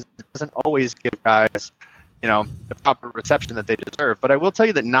bad because it doesn't always give guys, the proper reception that they deserve. But I will tell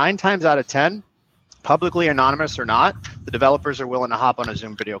you that 9 times out of 10, publicly anonymous or not, the developers are willing to hop on a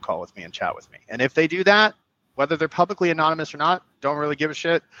Zoom video call with me and chat with me. And if they do that, whether they're publicly anonymous or not, don't really give a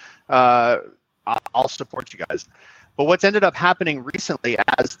shit. I'll support you guys. But what's ended up happening recently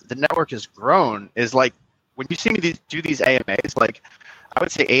as the network has grown is like when you see me do these AMAs, like I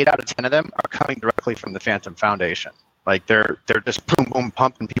would say 8 out of 10 of them are coming directly from the Fantom Foundation. Like they're just boom, boom,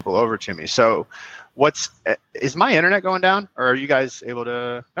 pumping people over to me. So is my internet going down or are you guys able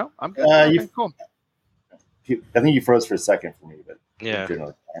to? No, I'm good. Okay, cool. I think you froze for a second for me, but yeah.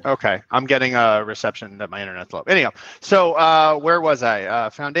 Okay, I'm getting a reception that my internet's low. Anyhow, so where was I?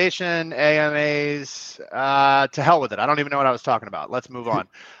 Foundation, AMAs, to hell with it. I don't even know what I was talking about. Let's move on.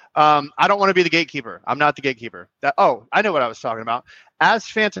 I don't want to be the gatekeeper. I'm not the gatekeeper. I know what I was talking about. As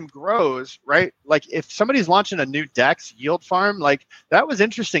Fantom grows, right? Like if somebody's launching a new DEX yield farm, like that was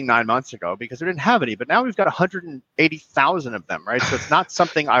interesting 9 months ago because we didn't have any, but now we've got 180,000 of them, right? So it's not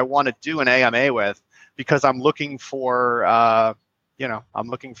something I want to do an AMA with because I'm looking for, I'm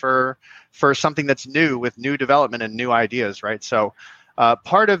looking for something that's new with new development and new ideas, right? So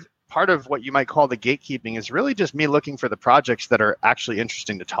part of what you might call the gatekeeping is really just me looking for the projects that are actually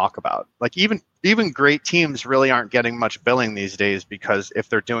interesting to talk about. Like even great teams really aren't getting much billing these days because if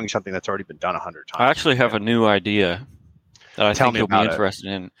they're doing something that's already been done 100 times. I actually have a new idea that I think you'll be interested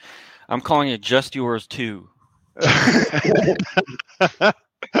in. I'm calling it Just Yours 2.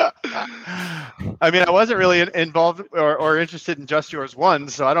 I mean, I wasn't really involved or interested in Just Yours 1,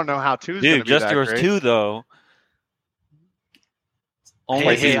 so I don't know how 2 is going to be Just that Yours great. 2, though.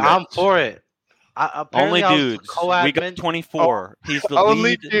 Hey, I'm for it. Only dudes. We got 24. He's the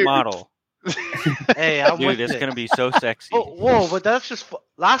lead model. Hey, I'm dude, it's going to be so sexy. Whoa, but that's just...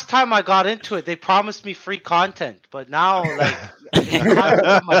 Last time I got into it, they promised me free content. But now,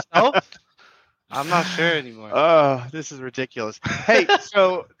 myself... I'm not sure anymore. Oh, this is ridiculous. Hey,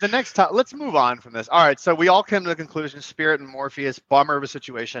 so the next time, let's move on from this. All right, so we all came to the conclusion, Spirit and Morpheus, bummer of a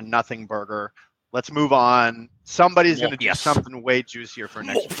situation, nothing burger. Let's move on. Somebody's going to do something way juicier for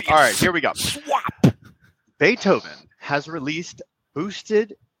next week. All right, here we go. Swap. Beethoven has released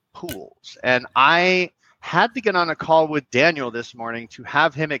boosted pools, and I had to get on a call with Daniel this morning to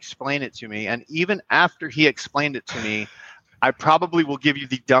have him explain it to me, and even after he explained it to me, I probably will give you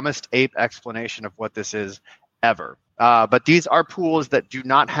the dumbest ape explanation of what this is ever. But these are pools that do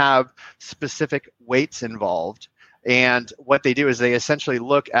not have specific weights involved. And what they do is they essentially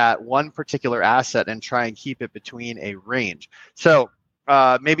look at one particular asset and try and keep it between a range. So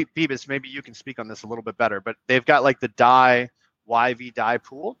maybe Bebis, maybe you can speak on this a little bit better, but they've got like the DAI YV DAI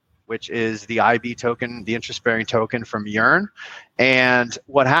pool, which is the IB token, the interest-bearing token from Yearn. And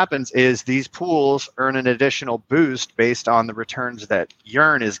what happens is these pools earn an additional boost based on the returns that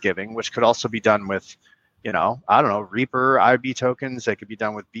Yearn is giving, which could also be done with, Reaper IB tokens. They could be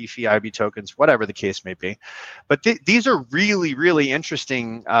done with Beefy IB tokens, whatever the case may be. But these are really, really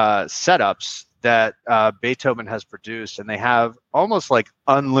interesting setups that Beethoven has produced, and they have almost like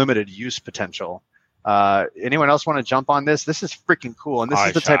unlimited use potential. Anyone else want to jump on this? This is freaking cool, and this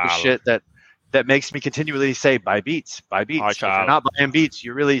is the type of shit that makes me continually say, buy Beats. If you're not buying Beats,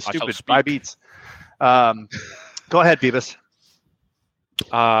 you're really stupid. Buy Beats. Go ahead, Bebis.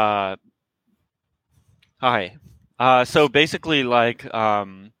 Hi. So basically,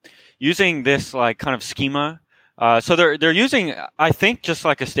 using this kind of schema. So they're using, I think, just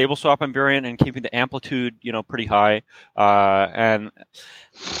like a stable swap invariant and keeping the amplitude, pretty high. And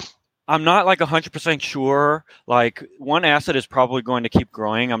I'm not 100% sure. One asset is probably going to keep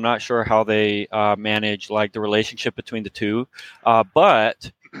growing. I'm not sure how they manage the relationship between the two.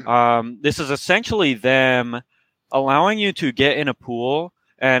 But this is essentially them allowing you to get in a pool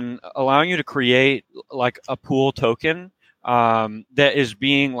and allowing you to create a pool token that is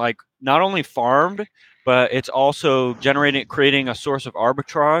being not only farmed, but it's also creating a source of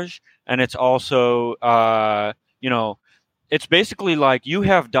arbitrage, and it's also it's basically you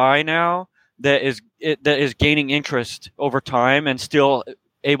have DAI now that is gaining interest over time and still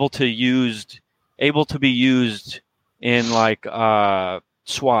able to be used in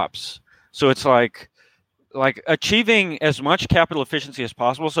swaps. So it's like achieving as much capital efficiency as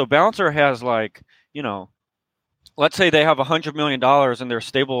possible. So Balancer has let's say they have $100 million in their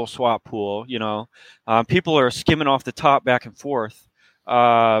stable swap pool. People are skimming off the top back and forth.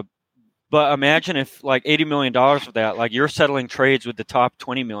 But imagine if $80 million of that, you're settling trades with the top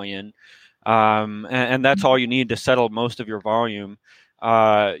 20 million, and that's all you need to settle most of your volume.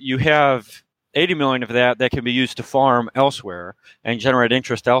 You have 80 million of that can be used to farm elsewhere and generate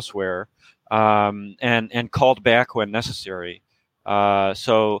interest elsewhere, and called back when necessary.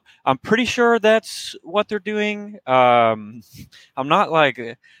 So I'm pretty sure that's what they're doing. I'm not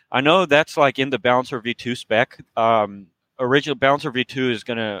like, I know that's like in the Balancer V2 spec. Original Balancer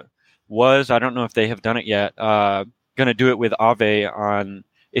V2 I don't know if they have done it yet, going to do it with Aave on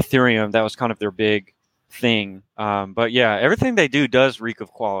Ethereum. That was kind of their big thing. But yeah, everything they do does reek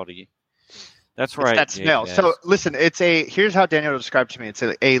of quality. That's right. It's that smell. So listen, here's how Daniel described to me. It's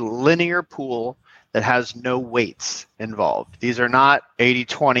a linear pool that has no weights involved. These are not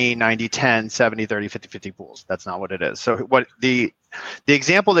 80-20, 90-10, 70-30, 50-50 pools. That's not what it is. So what the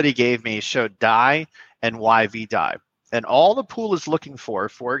example that he gave me showed DAI and YV DAI. And all the pool is looking for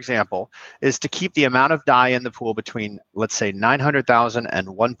example, is to keep the amount of DAI in the pool between, let's say, 900,000 and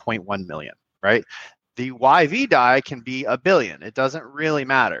 1.1 million, right? The YV DAI can be a billion. It doesn't really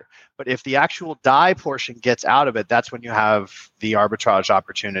matter. But if the actual DAI portion gets out of it, that's when you have the arbitrage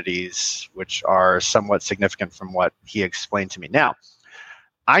opportunities, which are somewhat significant from what he explained to me. Now,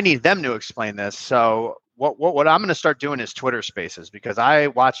 I need them to explain this. So what I'm going to start doing is Twitter Spaces, because I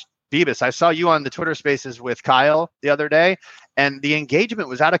watched Bebis. I saw you on the Twitter Spaces with Kyle the other day, and the engagement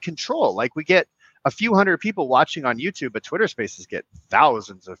was out of control. Like, we get a few hundred people watching on YouTube, but Twitter Spaces get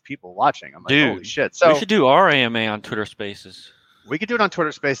thousands of people watching. I'm like, dude, holy shit. So we should do our AMA on Twitter Spaces. We could do it on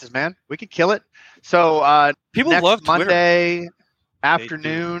Twitter Spaces, man. We could kill it. So people next love Monday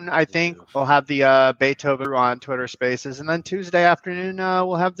afternoon, I think we'll have the Beethoven on Twitter Spaces, and then Tuesday afternoon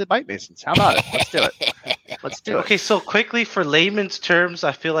we'll have the Byte Masons. How about it? Let's do it. Let's do it. Okay, so quickly, for layman's terms,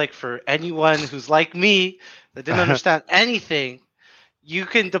 I feel like for anyone who's like me that didn't understand anything, you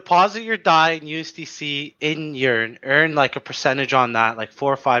can deposit your DAI in USDC in Yearn, earn like a percentage on that, like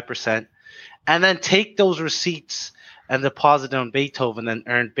 4 or 5%, and then take those receipts and deposit them on Beethoven and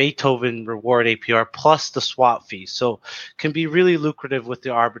earn Beethoven reward APR plus the swap fee. So can be really lucrative with the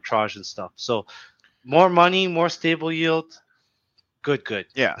arbitrage and stuff. So more money, more stable yield. Good.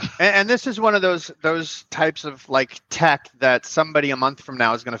 Yeah. And this is one of those types of like tech that somebody a month from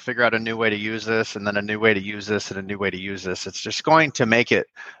now is going to figure out a new way to use this, and then a new way to use this, and a new way to use this. It's just going to make it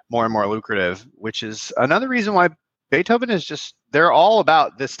more and more lucrative, which is another reason why Beethoven is they're all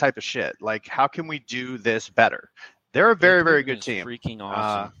about this type of shit. Like, how can we do this better? They're a very, very good team. Freaking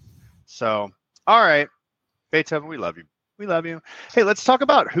awesome. So, all right, Beethoven, we love you. We love you. Hey, let's talk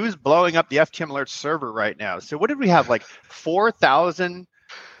about who's blowing up the FTM Alerts server right now. So what did we have? Like 4,000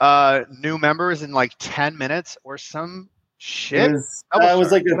 new members in like 10 minutes or some shit? It was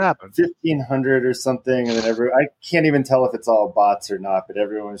like 1,500 or something. And then I can't even tell if it's all bots or not, but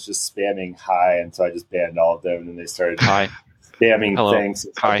everyone was just spamming hi. And so I just banned all of them. And then they started spamming things. So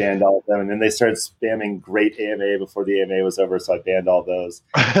I banned all of them. And then they started spamming great AMA before the AMA was over. So I banned all those.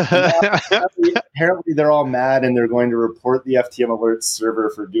 Apparently they're all mad, and they're going to report the FTM Alerts server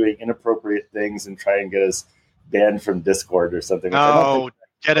for doing inappropriate things and try and get us banned from Discord or something. Oh,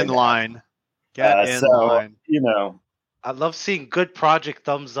 get in line. Get in line. You know, I love seeing good project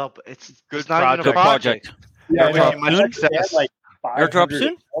thumbs up. It's good not project. even a project. Yeah, much success. Like airdrop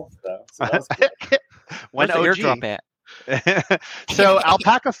soon? When the airdrop at? So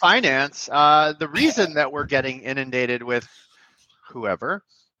Alpaca Finance, the reason that we're getting inundated with whoever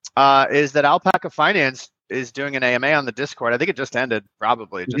is that Alpaca Finance is doing an AMA on the Discord. I think it just ended.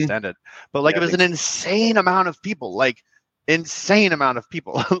 Probably it just ended. But like, it was an insane amount of people, like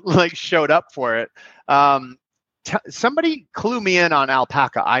showed up for it. Somebody clue me in on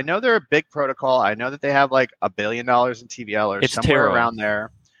Alpaca. I know they're a big protocol. I know that they have like $1 billion in TVL or somewhere around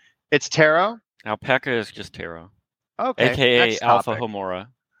there. It's Taro? Alpaca is just Taro. Okay. AKA Alpha Homora.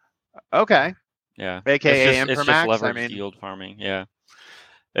 Okay. Yeah. AKA it's just Imprimax. leveraged yield farming. Yeah.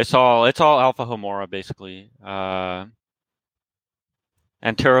 It's all Alpha Homora basically. And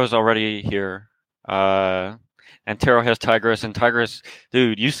Taro's already here. And Taro has Tigris, and Tigris,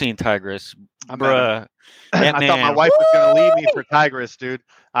 dude, you've seen Tigris. Bruh. I thought my wife was gonna leave me for Tigris, dude.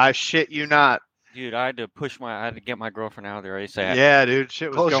 I shit you not. Dude, I had to get my girlfriend out of there ASAP. Yeah, dude, shit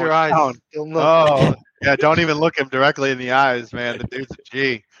was Close going your eyes. down. Oh, yeah, don't even look him directly in the eyes, man. The dude's a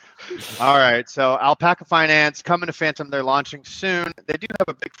G. All right, so Alpaca Finance coming to Fantom. They're launching soon. They do have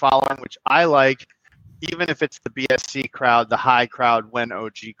a big following, which I like. Even if it's the BSC crowd, the high crowd, when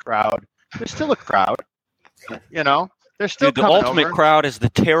OG crowd, there's still a crowd. You know, they're still the ultimate crowd is the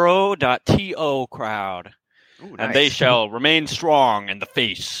Taro.to crowd. Ooh, and they shall remain strong in the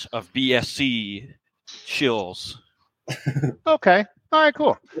face of BSC shills. Okay. All right,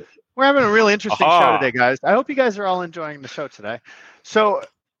 cool. We're having a really interesting show today, guys. I hope you guys are all enjoying the show today. So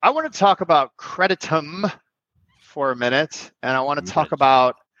I want to talk about Creditum for a minute, and I want to talk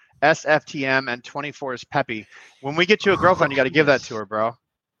about SFTM, and 24 is Peppy. When we get you a girlfriend, you got to give that to her, bro.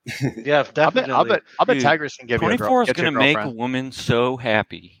 Yeah, definitely. I'll bet Dude, Tigris can give you a 24 is get you going to make a woman so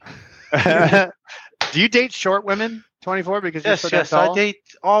happy. Do you date short women, 24? Because you're Yes, so damn yes. tall? I date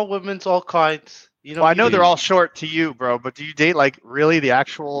all women's, all kinds. You know, Well, I know you they're date- all short to you, bro, but do you date like really the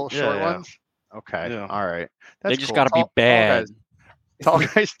actual Yeah, short yeah. ones? Okay, Yeah. all right. They That's just cool. got to be bad. Tall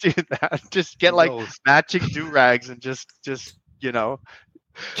guys do that. Just get like knows? matching do-rags and just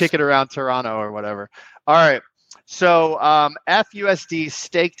kick it around Toronto or whatever. All right. So FUSD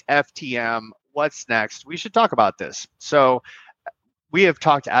staked FTM. What's next? We should talk about this. So we have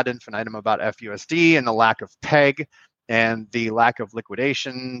talked ad infinitum about FUSD and the lack of peg and the lack of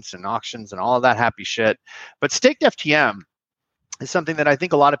liquidations and auctions and all of that happy shit. But staked FTM is something that I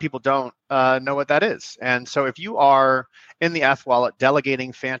think a lot of people don't know what that is. And so if you are in the F wallet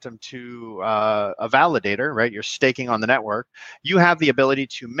delegating Fantom to a validator, right, you're staking on the network, you have the ability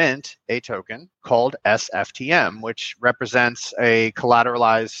to mint a token called SFTM, which represents a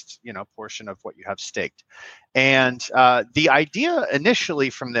collateralized, portion of what you have staked. And the idea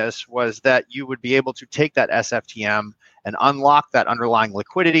initially from this was that you would be able to take that SFTM and unlock that underlying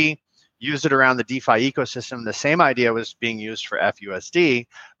liquidity, use it around the DeFi ecosystem. The same idea was being used for FUSD.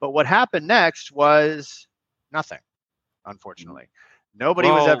 But what happened next was nothing, unfortunately. Nobody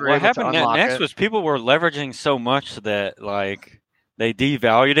was ever able to unlock it. What happened next was people were leveraging so much that like they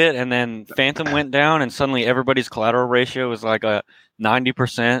devalued it, and then Fantom went down, and suddenly everybody's collateral ratio was like a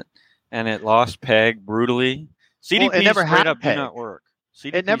 90%, and it lost peg brutally. CDPs it never straight had up peg. do not work.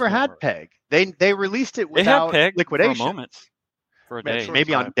 CDPs It never don't had work. peg. They released it It had without peg liquidation. for a moment, for a day.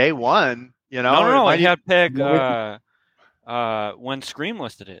 Maybe on day one, No, might it had peg No, when Scream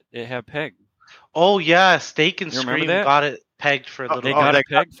listed it. It had peg. Oh yeah, Stake and You remember Scream that? got it pegged for a little. They while. got they it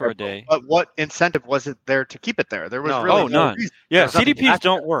pegged for a day. But what incentive was it there to keep it there? There was No. really Oh, no none. reason. Yeah, There was nothing CDPs back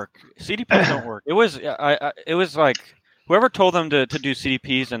don't work. CDPs don't work. It was it was like whoever told them to do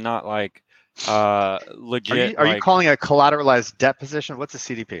CDPs and not like legit. Are you calling a collateralized debt position? What's a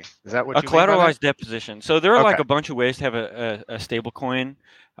CDP? Is that what a you mean by that? collateralized debt position? So there are like Okay. a bunch of ways to have a stable coin.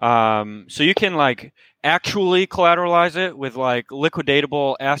 So you can like actually collateralize it with like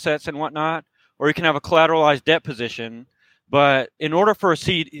liquidatable assets and whatnot, or you can have a collateralized debt position. But in order for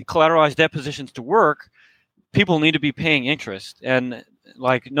collateralized debt positions to work, people need to be paying interest, and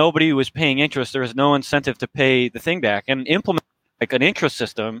like nobody was paying interest. There was no incentive to pay the thing back, and implement like an interest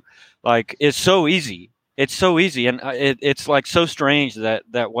system like is so easy. It's so easy, and it's like so strange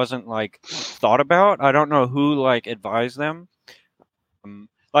that wasn't like thought about. I don't know who like advised them.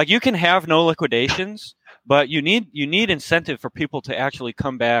 Like you can have no liquidations, but you need incentive for people to actually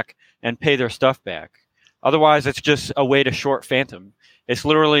come back and pay their stuff back. Otherwise, it's just a way to short Fantom. It's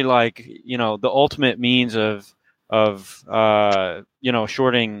literally like the ultimate means of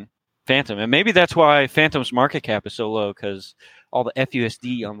shorting Fantom, and maybe that's why Fantom's market cap is so low, because all the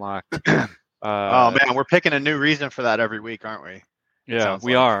FUSD unlocked. Oh man, we're picking a new reason for that every week, aren't we? Yeah,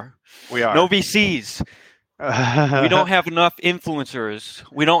 we like. are. We are. No VCs. We don't have enough influencers.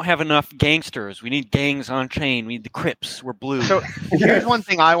 We don't have enough gangsters. We need gangs on chain. We need the Crips. We're blue. So here's one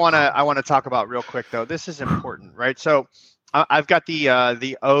thing I wanna talk about real quick though. This is important, right? So I've got the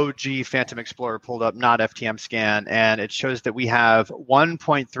OG Fantom Explorer pulled up, not FTM scan, and it shows that we have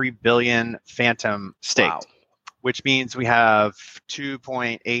 1.3 billion Fantom staked, which means we have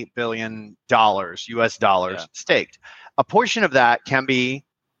 $2.8 billion US dollars staked. A portion of that can be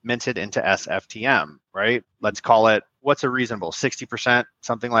minted into SFTM, right? Let's call it, what's a reasonable 60%,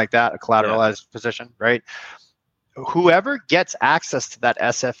 something like that, a collateralized position, right? Whoever gets access to that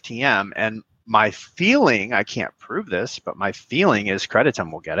SFTM, and my feeling, I can't prove this, but my feeling is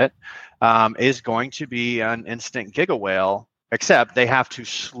Creditum will get it, is going to be an instant giga whale, except they have to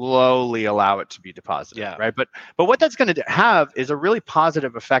slowly allow it to be deposited, right? But what that's going to have is a really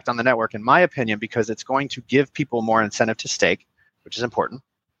positive effect on the network, in my opinion, because it's going to give people more incentive to stake, which is important.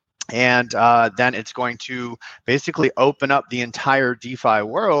 And then it's going to basically open up the entire DeFi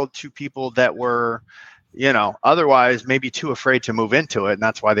world to people that were, otherwise maybe too afraid to move into it. And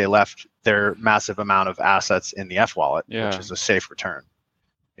that's why they left their massive amount of assets in the F wallet, which is a safe return.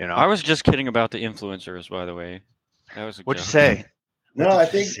 I was just kidding about the influencers, by the way. That was a What'd you joke. say? No, I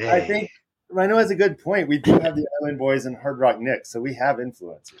think Rhino has a good point. We do have the Island Boys and Hard Rock Nick, so we have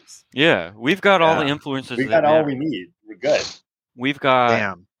influencers. Yeah, we've got all the influencers. We got all we need. We're good. We've got.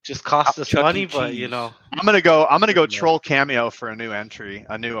 Damn. Just cost us Chuck money, E. but Cheese. I'm gonna go troll Cameo for a new entry,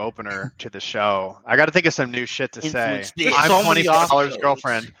 a new opener to the show. I got to think of some new shit to say. I'm so many $24 options.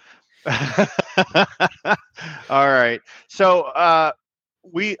 girlfriend. All right, so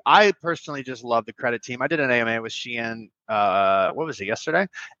I personally just love the credit team. I did an AMA with Sheehan what was it, yesterday?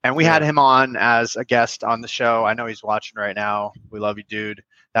 And we had him on as a guest on the show. I know he's watching right now. We love you, dude.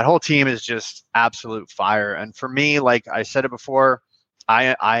 That whole team is just absolute fire. And for me, like I said it before,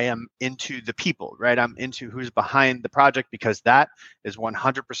 I am into the people, right? I'm into who's behind the project, because that is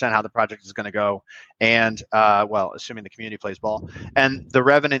 100% how the project is going to go. And, well, assuming the community plays ball. And the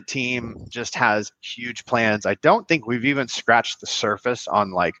Revenant team just has huge plans. I don't think we've even scratched the surface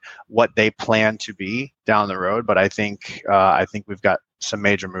on like what they plan to be down the road, but I think we've got some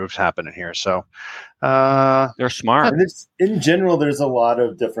major moves happening here. So they're smart. And in general, there's a lot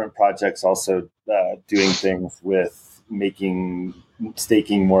of different projects also doing things with making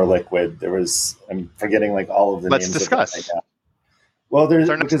staking more liquid. I'm forgetting like all of the Let's names. Discuss. Of it right. Well, there's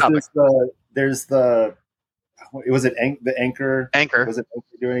the Anchor. Was it Anchor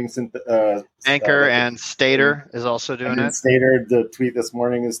doing Anchor and Stater is also doing it. Stater, the tweet this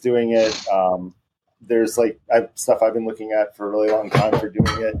morning, is doing it. There's like stuff I've been looking at for a really long time for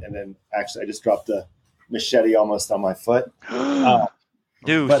doing it, and then actually I just dropped a machete almost on my foot.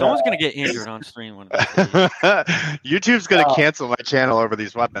 Dude, someone's gonna get injured on stream one of these days. YouTube's gonna cancel my channel over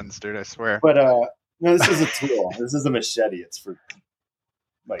these weapons, dude. I swear. But no, this is a tool. This is a machete. It's for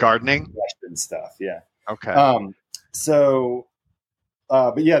like gardening and stuff. Yeah. Okay.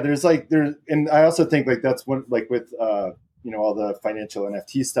 But yeah, and I also think like that's one, like with all the financial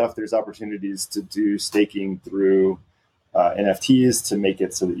NFT stuff. There's opportunities to do staking through NFTs to make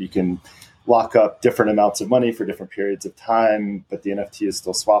it so that you can lock up different amounts of money for different periods of time, but the NFT is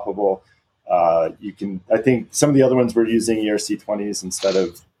still swappable. I think some of the other ones were using ERC20s instead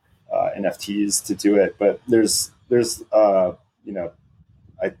of NFTs to do it, but there's I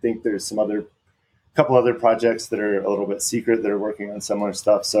think there's couple other projects that are a little bit secret that are working on similar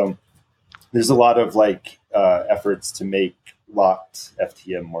stuff. So there's a lot of efforts to make locked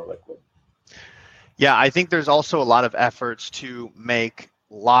FTM more liquid. Yeah, I think there's also a lot of efforts to make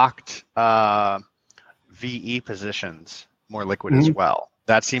locked VE positions more liquid as well.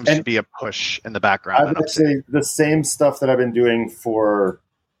 That seems to be a push in the background. I would say the same stuff that I've been doing for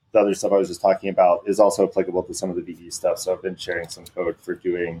the other stuff I was just talking about is also applicable to some of the VE stuff. So I've been sharing some code for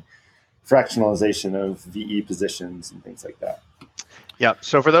doing fractionalization of VE positions and things like that. Yeah.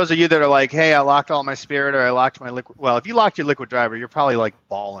 So for those of you that are like, hey, I locked all my Spirit or I locked my liquid. Well, if you locked your liquid driver, you're probably like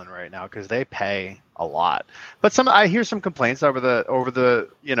balling right now because they pay a lot. But I hear some complaints over the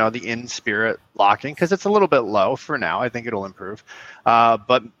the in Spirit locking because it's a little bit low for now. I think it'll improve.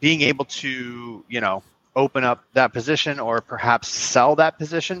 But being able to open up that position or perhaps sell that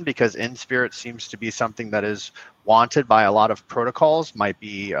position because in Spirit seems to be something that is wanted by a lot of protocols might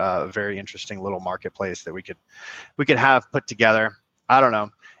be a very interesting little marketplace that we could have put together. I don't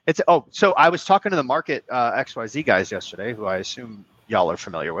know. So I was talking to the Market XYZ guys yesterday, who I assume y'all are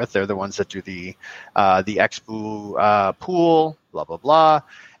familiar with. They're the ones that do the Expo pool, blah, blah, blah.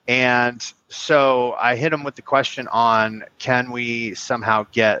 And so I hit them with the question on, can we somehow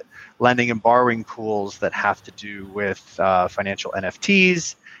get lending and borrowing pools that have to do with financial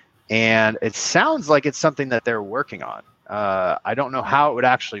NFTs? And it sounds like it's something that they're working on. I don't know how it would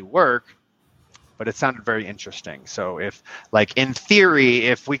actually work, but it sounded very interesting. So in theory,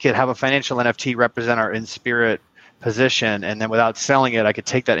 if we could have a financial NFT represent our in-spirit position, and then without selling it, I could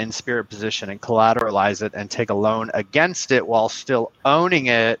take that in-spirit position and collateralize it and take a loan against it while still owning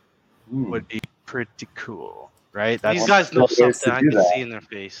it, would be pretty cool, right? These guys know something. I can see in their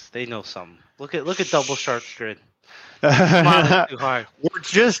face. They know something. Look at Doublesharp's grin. Smiling too hard. We're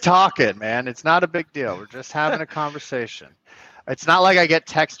just talking, man. It's not a big deal. We're just having a conversation. It's not like I get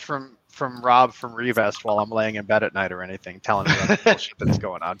text from Rob from Revest while I'm laying in bed at night or anything, telling me about the bullshit that's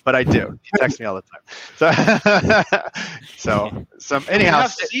going on. But I do. He texts me all the time. So anyhow. We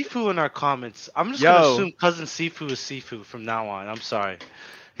have Sifu in our comments. I'm just going to assume Cousin Sifu is Sifu from now on. I'm sorry.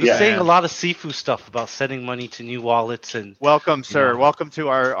 He's saying a lot of Sifu stuff about sending money to new wallets. And welcome, sir. Welcome to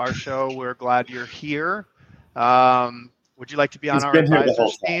our show. We're glad you're here. Would you like to be on our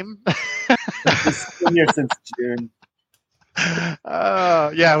advisors team? He's been here since June.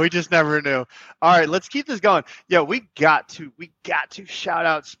 We just never knew. All right, let's keep this going. We got to shout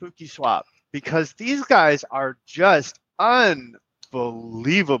out Spooky Swap because these guys are just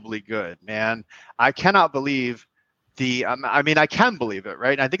unbelievably good, man. I cannot believe I can believe it,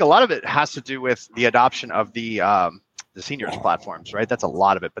 right? And I think a lot of it has to do with the adoption of the seniors platforms, right? That's a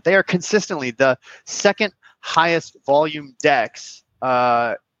lot of it, but they are consistently the second highest volume DEX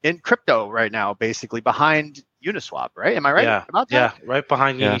in crypto right now, basically behind Uniswap, right? Am I right about that? Yeah, right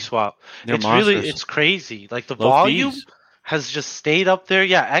behind Uniswap. It's crazy. Like the volume has just stayed up there.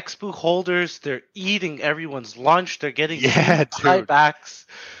 Yeah, Expo holders, they're eating everyone's lunch. They're getting buybacks.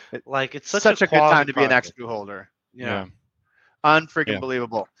 Like it's such a good time to be an Expo holder. Yeah. Unfreaking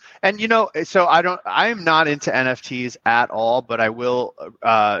believable. And so I'm not into NFTs at all, but I will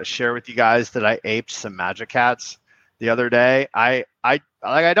share with you guys that I aped some Magic Cats the other day. I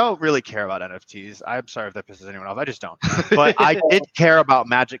don't really care about NFTs. I'm sorry if that pisses anyone off. I just don't. But I did care about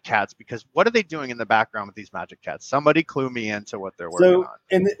Magic Cats because what are they doing in the background with these Magic Cats? Somebody clue me into what they're working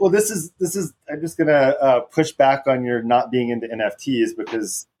on. This is. I'm just gonna push back on your not being into NFTs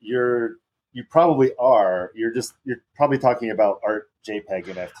because you probably are. You're probably talking about art JPEG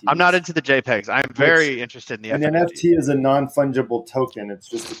NFTs. I'm not into the JPEGs. I'm very interested in the NFT. An NFT is a non-fungible token. It's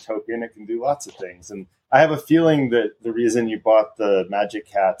just a token. It can do lots of things. And I have a feeling that the reason you bought the Magic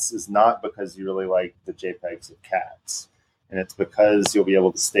Cats is not because you really like the JPEGs of cats. And it's because you'll be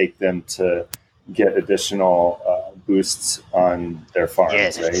able to stake them to get additional boosts on their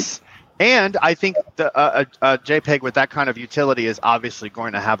farms, right? And I think a JPEG with that kind of utility is obviously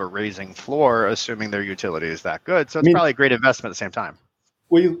going to have a raising floor, assuming their utility is that good. So it's probably a great investment at the same time.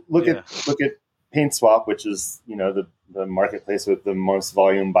 Well, you look at PaintSwap, which is the marketplace with the most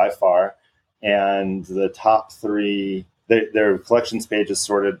volume by far, and the top three. Their collections page is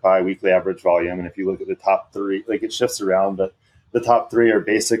sorted by weekly average volume, and if you look at the top three, it shifts around, but the top three are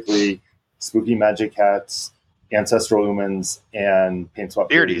basically Spooky Magic Cats, Ancestral Lumens, and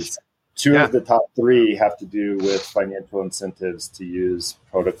PaintSwap Beardies. Two of the top three have to do with financial incentives to use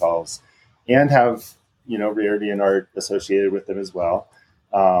protocols and have, rarity and art associated with them as well.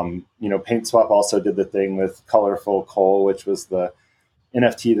 PaintSwap also did the thing with Colorful Coal, which was the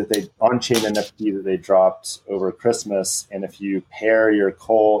on-chain NFT that they dropped over Christmas. And if you pair your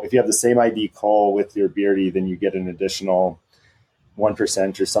coal, if you have the same ID coal with your Beardy, then you get an additional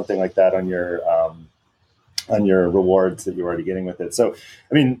 1% or something like that on your rewards that you're already getting with it. So,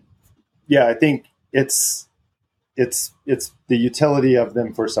 I think it's the utility of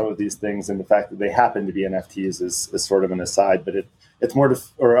them for some of these things, and the fact that they happen to be NFTs is sort of an aside. But it's more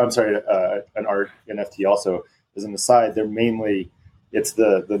an art NFT also is an aside. They're mainly it's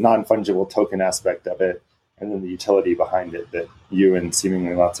the non-fungible token aspect of it, and then the utility behind it that you and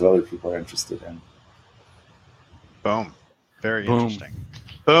seemingly lots of other people are interested in. Boom, very interesting.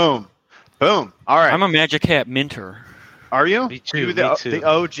 Boom. All right, I'm a Magic Cat minter. Are you? Me too. The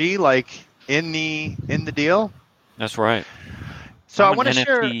OG, like in the deal. That's right. So I want to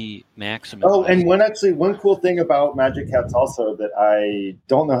share maximum. Oh, and one cool thing about Magic Cats also that I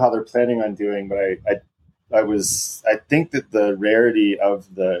don't know how they're planning on doing, but I think that the rarity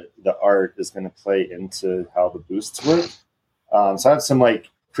of the art is going to play into how the boosts work. So I have some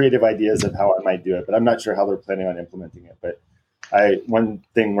creative ideas of how I might do it, but I'm not sure how they're planning on implementing it. But one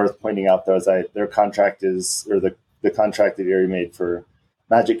thing worth pointing out though is their contract the contract that Erie made for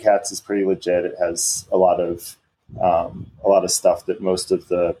Magic Cats is pretty legit. It has a lot of stuff that most of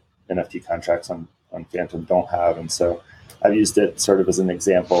the NFT contracts on Fantom don't have, and so I've used it sort of as an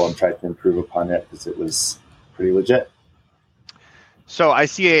example and tried to improve upon it because it was pretty legit. So I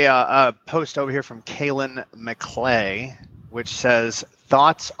see a post over here from Kaylin McClay, which says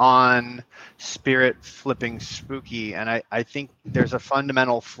thoughts on Spirit flipping Spooky, and I think there's a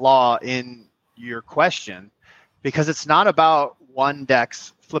fundamental flaw in your question. Because it's not about one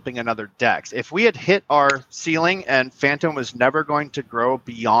dex flipping another dex. If we had hit our ceiling and Fantom was never going to grow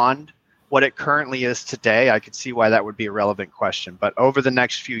beyond what it currently is today, I could see why that would be a relevant question. But over the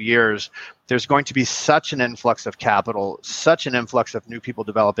next few years, there's going to be such an influx of capital, such an influx of new people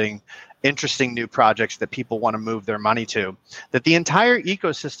developing interesting new projects that people want to move their money to, that the entire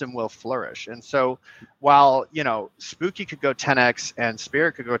ecosystem will flourish. And so while, Spooky could go 10x and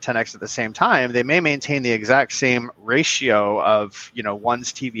Spirit could go 10x at the same time, they may maintain the exact same ratio of,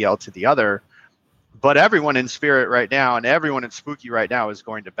 one's TVL to the other. But everyone in Spirit right now and everyone in Spooky right now is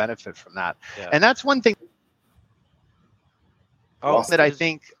going to benefit from that. Yeah. And that's one thing that I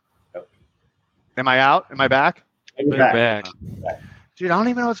think... Am I out? Am I back? You're back. Dude, I don't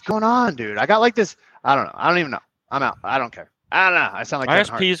even know what's going on, dude. I got this... I don't know. I don't even know. I'm out. I don't care. I don't know. I sound like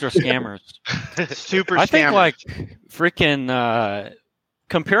ISPs are scammers. Super I scammers. think freaking...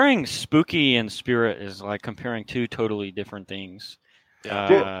 comparing Spooky and Spirit is like comparing two totally different things.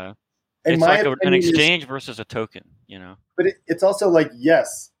 Yeah. It's like an exchange versus a token, But it's also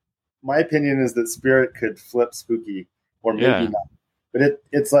yes, my opinion is that Spirit could flip Spooky or maybe not. But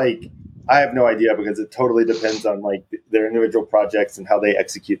it's I have no idea because it totally depends on their individual projects and how they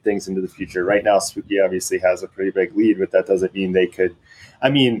execute things into the future. Right now, Spooky obviously has a pretty big lead, but that doesn't mean they could.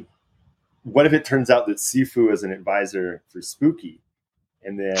 What if it turns out that Sifu is an advisor for Spooky?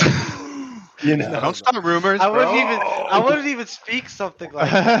 And then You know, Don't start rumors. I bro. wouldn't even speak something like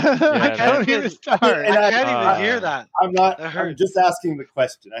that. Yeah, Don't even start. And I can't Uh, even hear that. I'm not. That I'm hurts. just asking the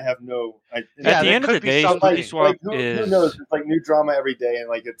question. I have no. At Yeah, the there end of the could be day, something. Spooky Swap who is knows? It's like new drama every day, and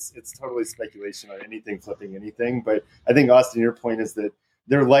like it's totally speculation on anything flipping anything. But I think Austin, your point is that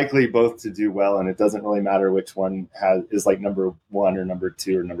they're likely both to do well, and it doesn't really matter which one is like number one or number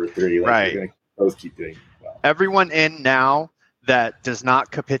two or number three. Like Right. they're going to both keep doing well. Everyone in now that does not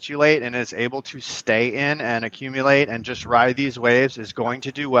capitulate and is able to stay in and accumulate and just ride these waves is going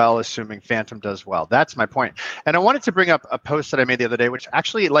to do well, assuming Fantom does well. That's my point. And I wanted to bring up a post that I made the other day, which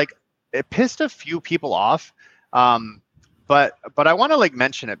actually it pissed a few people off. But I want to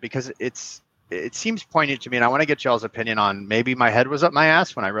mention it because it seems poignant to me, and I want to get y'all's opinion on. Maybe my head was up my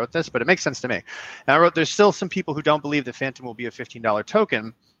ass when I wrote this, but it makes sense to me. And I wrote, there's still some people who don't believe that Fantom will be a $15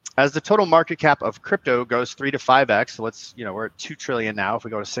 token. As the total market cap of crypto goes 3 to 5x, so we're at 2 trillion now. If we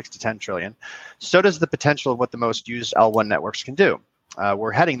go to 6 to 10 trillion, so does the potential of what the most used L1 networks can do.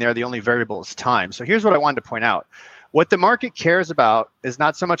 We're heading there. The only variable is time. So here's what I wanted to point out. What the market cares about is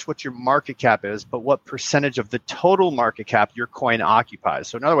not so much what your market cap is, but what percentage of the total market cap your coin occupies.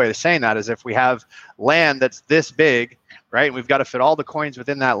 So another way of saying that is if we have land that's this big, right, and we've got to fit all the coins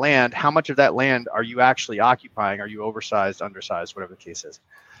within that land, how much of that land are you actually occupying? Are you oversized, undersized, whatever the case is?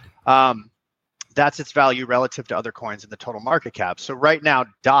 That's its value relative to other coins in the total market cap. So right now,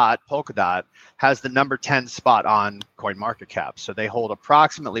 Polkadot has the number 10 spot on coin market cap. So they hold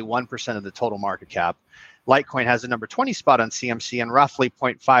approximately 1% of the total market cap. Litecoin has the number 20 spot on CMC and roughly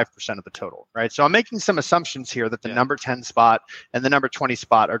 0.5% of the total, right? So I'm making some assumptions here that the number 10 spot and the number 20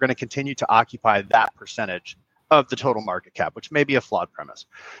 spot are going to continue to occupy that percentage of the total market cap, which may be a flawed premise.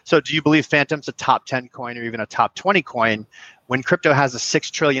 So do you believe Fantom's a top 10 coin or even a top 20 coin when crypto has a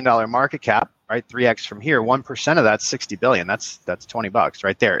 $6 trillion market cap, right? 3x from here, 1% of that's 60 billion. That's $20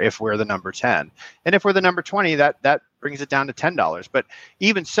 right there if we're the number 10. And if we're the number 20, that brings it down to $10. But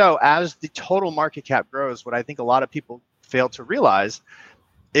even so, as the total market cap grows, what I think a lot of people fail to realize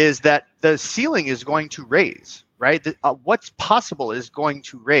is that the ceiling is going to raise, right? What's possible is going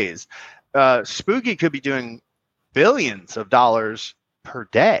to raise. Spooky could be doing billions of dollars per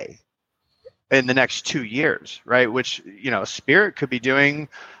day in the next 2 years, right? Which, Spirit could be doing,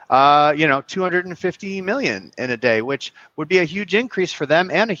 250 million in a day, which would be a huge increase for them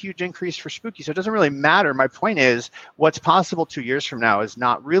and a huge increase for Spooky. So it doesn't really matter. My point is what's possible 2 years from now is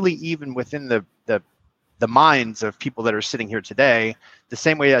not really even within the minds of people that are sitting here today, the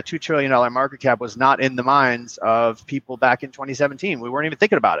same way that $2 trillion market cap was not in the minds of people back in 2017. We weren't even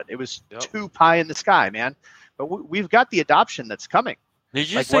thinking about it. It was too pie in the sky, man. But we've got the adoption that's coming. Did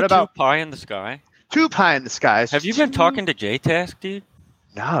you say two pie in the sky? Two pie in the sky. Have you been talking to JTask, dude?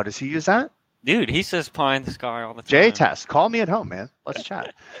 No, does he use that? Dude, he says pie in the sky all the time. JTask, call me at home, man. Let's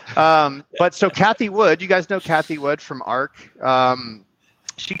chat. But so Kathy Wood, you guys know Kathy Wood from ARC.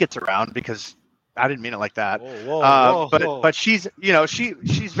 She gets around because I didn't mean it like that. Whoa. But she's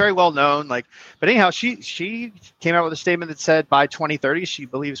she's very well known. But anyhow, she came out with a statement that said by 2030 she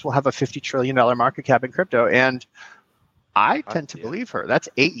believes we'll have a $50 trillion market cap in crypto, and I tend to believe her. That's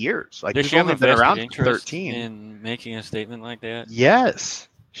 8 years. Does she only have been a around vested for interest 13. in making a statement like that? Yes,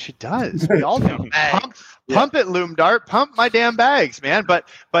 she does. We all do. Pump it, Loom Dart. Pump my damn bags, man. But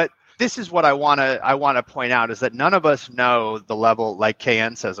this is what I wanna point out is that none of us know the level, like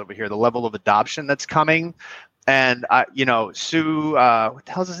KN says over here, the level of adoption that's coming. And Sue, what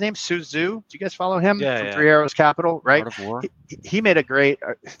the hell's his name? Sue Zhu. Do you guys follow him from Three Arrows Capital? Right. Art of War. He made a great.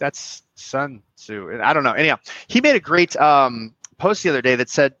 That's Sun Tzu. I don't know. Anyhow, he made a great post the other day that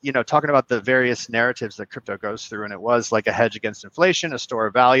said, talking about the various narratives that crypto goes through, and it was like a hedge against inflation, a store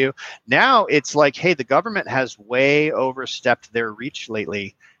of value. Now it's like, hey, the government has way overstepped their reach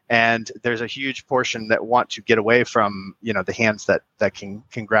lately. And there's a huge portion that want to get away from, the hands that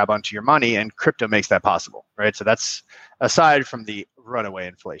can grab onto your money, and crypto makes that possible, right? So that's aside from the runaway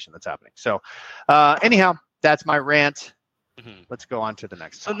inflation that's happening. So anyhow, that's my rant. Mm-hmm. Let's go on to the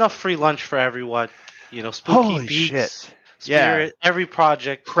next. So enough free lunch for everyone. Spooky Holy Beats, shit. Spirit, every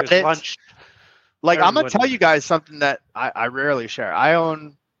project, credit. Lunch. I'm going to tell you guys something that I rarely share. I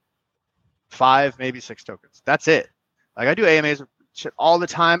own 5, maybe 6 tokens. That's it. I do AMAs shit all the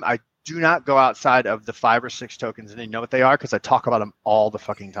time. I do not go outside of the 5 or 6 tokens, and you know what they are because I talk about them all the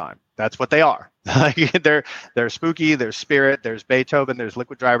fucking time. That's what they are. They're Spooky, there's Spirit, there's Beethoven, there's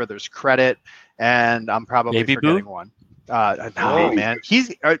Liquid Driver, there's Credit, and I'm probably forgetting one. No, man.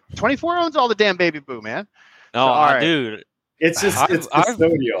 He's 24 owns all the damn Baby Boo, man. No, so, right. Dude. It's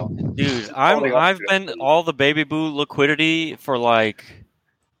custodial. Dude, I've been all the Baby Boo liquidity for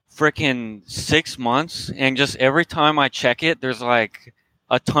freaking 6 months, and just every time I check it, there's a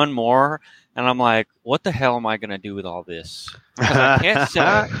ton more, and I'm like, what the hell am I gonna do with all this? Because I can't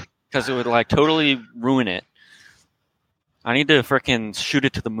sell it because it would like totally ruin it. I need to freaking shoot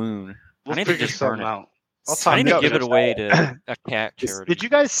it to the moon. We'll I need to figure just burn something it. out. I'll I talk need to to give it Bebis. away to a cat charity. Did you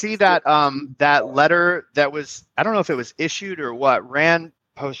guys see that that letter that was, I don't know if it was issued or what, Rand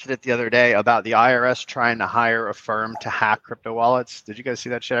posted it the other day about the IRS trying to hire a firm to hack crypto wallets? Did you guys see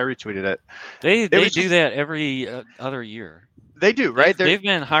that shit? I retweeted it. They was do just- that every other year. They do, right? They've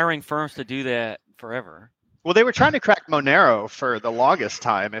been hiring firms to do that forever. Well, they were trying to crack Monero for the longest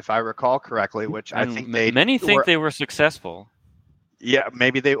time, if I recall correctly, which I And think many think they were successful. Yeah,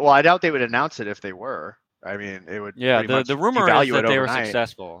 maybe they. Well, I doubt they would announce it if they were. I mean, it would. Yeah, pretty much the rumor is devalue that it they were overnight.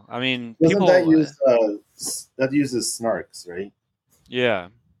 successful. I mean, Doesn't people. that use that uses snarks, right? Yeah,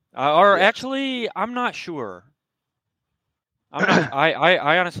 or Yeah. actually, I'm not sure. I'm not.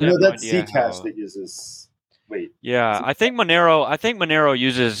 I honestly No, have no that's idea. Zcash how- that uses. Wait, Yeah, I think Monero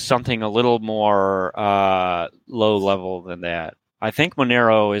uses something a little more low level than that. I think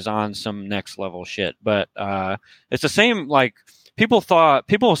Monero is on some next level shit, but it's the same. Like people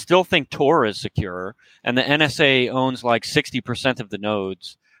still think Tor is secure, and the NSA owns like 60% of the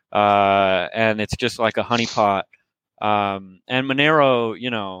nodes, and it's just like a honeypot. And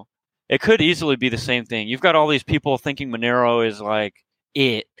Monero, it could easily be the same thing. You've got all these people thinking Monero is like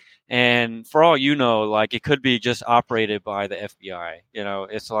it. And for all you know, like it could be just operated by the FBI.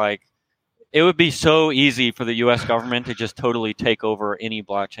 It's like it would be so easy for the U.S. government to just totally take over any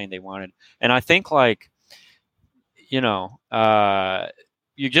blockchain they wanted. And I think you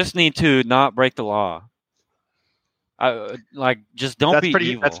just need to not break the law. Just don't be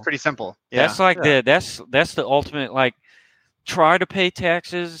evil. That's pretty simple. Yeah. That's like that's the ultimate. Like, try to pay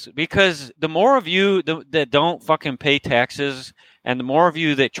taxes, because the more of you that don't fucking pay taxes, and the more of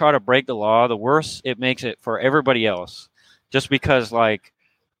you that try to break the law, the worse it makes it for everybody else. Just because like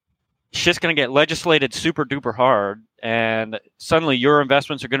shit's gonna get legislated super duper hard, and suddenly your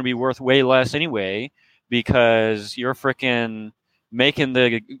investments are gonna be worth way less anyway because you're freaking making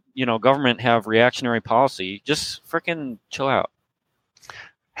the government have reactionary policy. Just freaking chill out.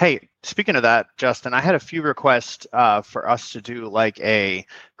 Hey, speaking of that, Justin, I had a few requests for us to do like a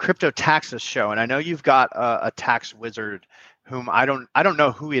crypto taxes show, and I know you've got a tax wizard whom I don't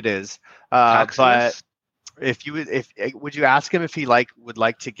know who it is, but if would you ask him if he would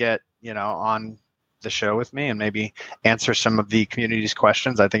like to get on the show with me and maybe answer some of the community's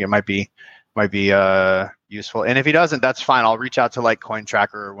questions? I think it might be useful. And if he doesn't, that's fine. I'll reach out to like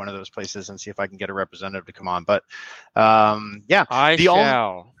CoinTracker or one of those places and see if I can get a representative to come on. But yeah, the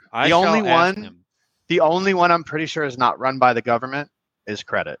only one I'm pretty sure is not run by the government is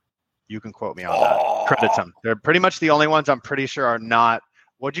Credit. You can quote me on that. Credit's them. They're pretty much the only ones I'm pretty sure are not.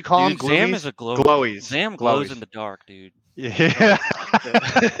 What'd you call them? Zam is a glowies. Zam glows in the dark, dude. Yeah.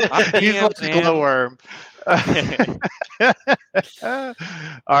 He's like a glowworm. All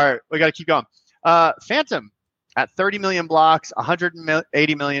right, we got to keep going. Fantom at 30 million blocks,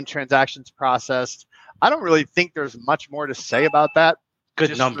 180 million transactions processed. I don't really think there's much more to say about that.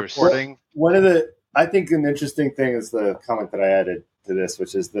 Good numbers. I think an interesting thing is the comment that I added to this,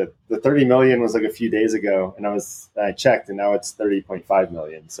 which is that the 30 million was like a few days ago, and I checked, and now it's 30.5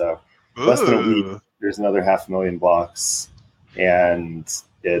 million. So less than a week, there's another 500,000 blocks, and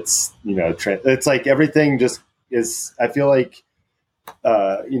it's it's like everything just is. I feel like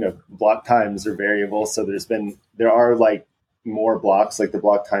block times are variable, so there are like more blocks. Like the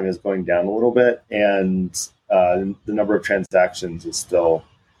block time is going down a little bit, and the number of transactions is still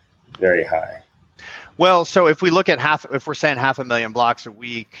very high. Well, so if we look at if we're saying 500,000 blocks a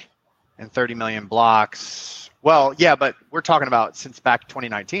week and 30 million blocks, well, yeah, but we're talking about since back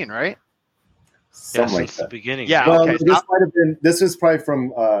 2019, right? Something like since that. the beginning. Yeah. Well, Okay. this was probably from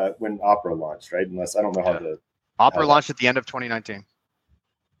when Opera launched, right? Unless I don't know how to. Opera launched at the end of 2019.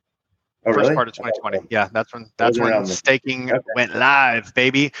 Oh, First really? part of 2020. Yeah, that's when around staking Okay. went live,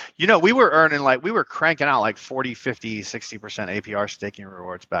 baby. We were cranking out like 40, 50, 60% APR staking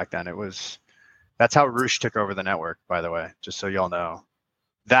rewards back then. That's how Roosh took over the network, by the way, just so y'all know.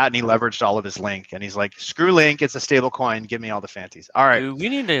 That, and he leveraged all of his Link, and he's like, screw Link, it's a stable coin, give me all the fancies. All right. Dude, we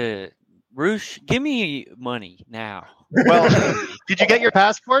need to Roosh, give me money now. Well, did you get your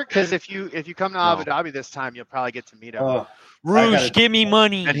passport? Because if you come to Abu Dhabi this time, you'll probably get to meet him. Roosh, give me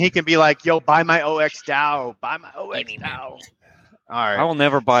money. And he can be like, yo, buy my OX DAO. Buy my OX DAO. All right. I will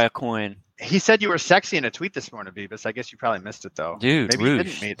never buy a coin. He said you were sexy in a tweet this morning, Bebis. I guess you probably missed it, though. Dude, maybe Roosh, you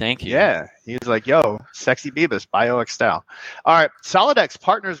didn't meet. thank you. Yeah. He was like, yo, sexy Bebis, buy OX DAO. All right. SolidX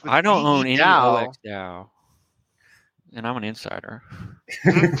partners with I don't own any DAO. OX DAO. and I'm an insider.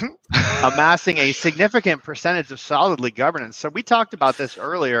 Amassing a significant percentage of solidly governance. So we talked about this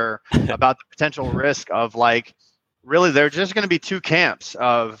earlier about the potential risk of like, really, there's just going to be two camps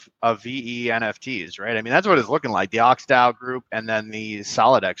of VE NFTs, right? I mean, that's what it's looking like: the OxDAO group and then the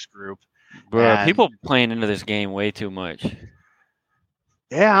SolidX group. Bro, people playing into this game way too much.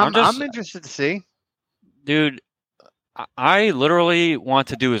 Yeah, I'm interested to see. Dude, I literally want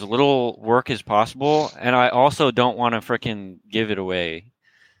to do as little work as possible, and I also don't want to freaking give it away.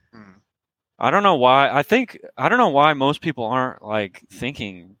 I don't know why. I don't know why most people aren't like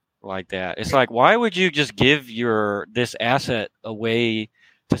thinking like that. It's like, why would you just give this asset away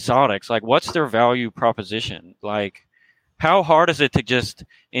to SolidX? Like, what's their value proposition? Like, how hard is it to just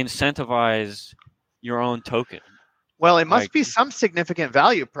incentivize your own token? Well, it must be some significant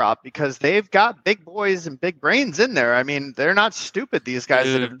value prop because they've got big boys and big brains in there. I mean, they're not stupid, these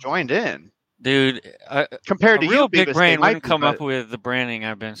guys that have joined in. Dude, compared to real you, big Bebis, brain wouldn't come up with the branding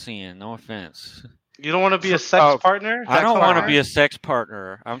I've been seeing. No offense. You don't want to be a sex partner? I don't want to be a sex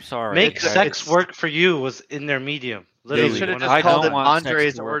partner. I'm sorry. Make sex work for you was in their medium. Literally. They should have just called it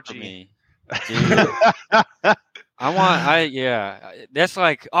Andre's orgy. Dude. That's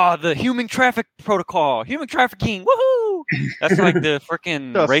like, the human traffic protocol, human trafficking, woohoo! That's like the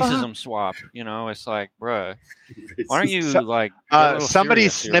freaking racism swap, you know? It's like, bruh, why don't you somebody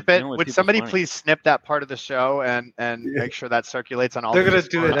snip it? Would somebody please snip that part of the show and make sure that circulates on all? They're gonna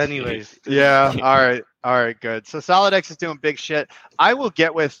do it anyways. Yeah. All right, good. So SolidX is doing big shit. I will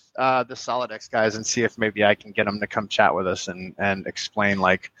get with the SolidX guys and see if maybe I can get them to come chat with us and explain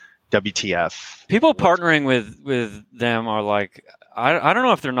like WTF. People partnering with them are like, I don't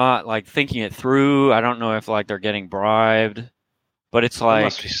know if they're not like thinking it through. I don't know if like they're getting bribed, but it's like,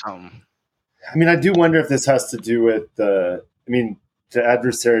 must be something. I mean, I do wonder if this has to do with to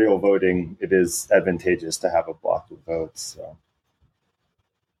adversarial voting, it is advantageous to have a block of votes. So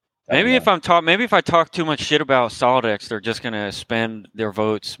maybe if I talk too much shit about SolidX, they're just gonna spend their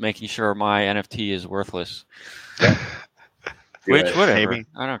votes making sure my NFT is worthless. Yeah. Which, whatever. Maybe.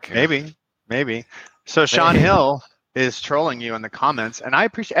 I don't care. Maybe. So Sean Hill is trolling you in the comments, and I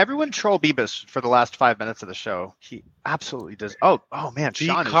appreciate everyone troll Bebis for the last 5 minutes of the show. He absolutely does. Oh man,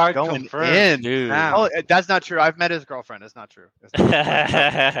 Sean is going in, dude. Oh, that's not true. I've met his girlfriend. It's not true.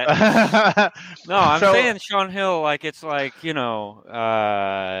 No, I'm saying Sean Hill, like it's like all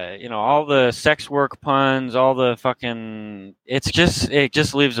the sex work puns, all the fucking. It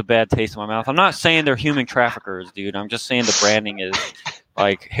just leaves a bad taste in my mouth. I'm not saying they're human traffickers, dude. I'm just saying the branding is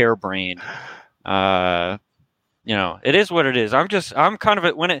like harebrained. It is what it is. I'm kind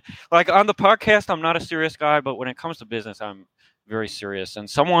of when it like on the podcast, I'm not a serious guy, but when it comes to business, I'm very serious. And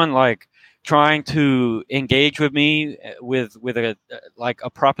someone like trying to engage with me with a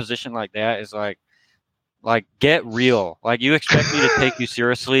proposition like that is like get real. Like you expect me to take you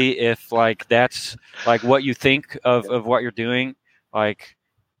seriously if like that's like what you think of what you're doing. Like,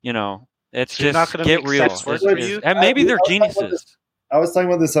 it's so just get real. And maybe they're geniuses. I was talking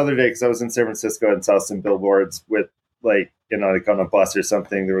about this other day because I was in San Francisco and saw some billboards with like on a bus or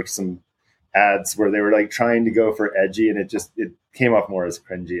something. There were some ads where they were like trying to go for edgy, and it came off more as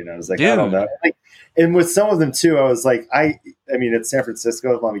cringy. And I was like, dude. I don't know. And with some of them too, I was like, I mean, it's San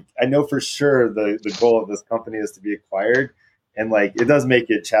Francisco. I know for sure the goal of this company is to be acquired, and like it does make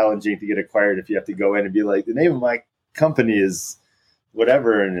it challenging to get acquired if you have to go in and be like, the name of my company is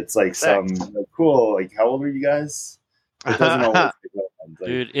whatever, and it's like some cool. Like, how old are you guys? It doesn't always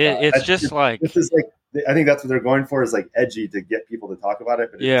dude, it's just like this is like I think that's what they're going for is like edgy to get people to talk about it.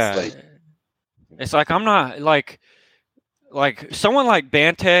 But it's like I'm not like someone like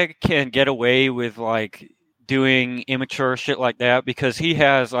Banteg can get away with like doing immature shit like that because he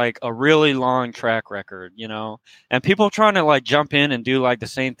has like a really long track record, and people trying to like jump in and do like the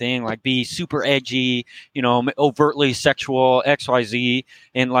same thing, like be super edgy, overtly sexual XYZ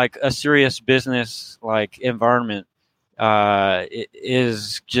in like a serious business like environment. It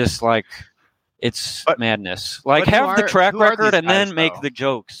is just like it's madness. Like have the track record and then make the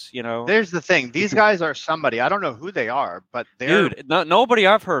jokes. There's the thing; these guys are somebody. I don't know who they are, but they're nobody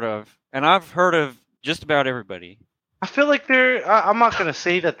I've heard of, and I've heard of just about everybody. I feel like I'm not gonna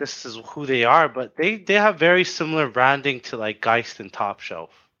say that this is who they are, but they have very similar branding to like Geist and Top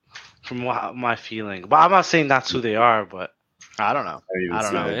Shelf, from my feeling. But I'm not saying that's who they are. But I don't know. I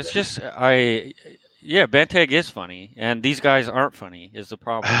don't know. It's just Yeah, Banteg is funny, and these guys aren't funny. Is the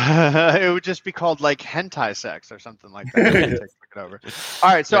problem? It would just be called like hentai sex or something like that. Take it over. All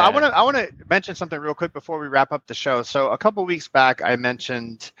right, so I want to mention something real quick before we wrap up the show. So a couple weeks back, I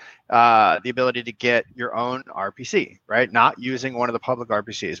mentioned the ability to get your own RPC, right? Not using one of the public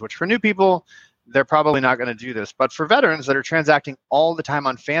RPCs, which for new people, they're probably not going to do this. But for veterans that are transacting all the time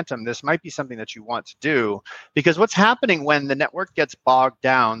on Fantom, this might be something that you want to do, because what's happening when the network gets bogged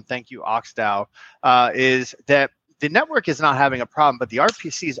down, thank you, Oxdow, is that the network is not having a problem, but the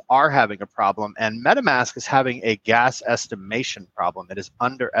RPCs are having a problem, and MetaMask is having a gas estimation problem. It is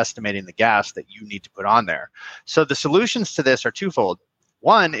underestimating the gas that you need to put on there. So the solutions to this are twofold.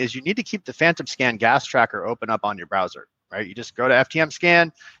 One is you need to keep the Fantom Scan gas tracker open up on your browser, right? You just go to FTM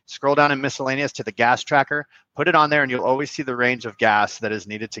Scan, scroll down in miscellaneous to the gas tracker, put it on there, and you'll always see the range of gas that is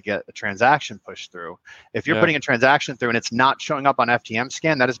needed to get a transaction pushed through. If you're putting a transaction through and it's not showing up on FTM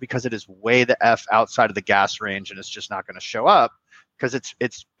Scan, that is because it is way the F outside of the gas range, and it's just not going to show up because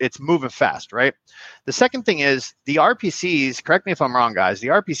it's moving fast, right? The second thing is the RPCs, correct me if I'm wrong, guys, the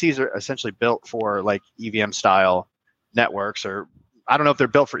RPCs are essentially built for like EVM style networks, or I don't know if they're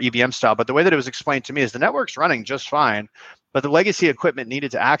built for EVM style, but the way that it was explained to me is the network's running just fine, but the legacy equipment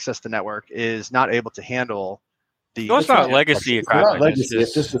needed to access the network is not able to handle the. No, it's not legacy equipment. It's not legacy.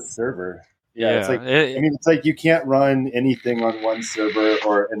 It's just a server. Yeah, it's like it's like you can't run anything on one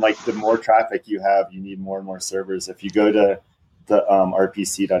server, and like the more traffic you have, you need more and more servers. If you go to the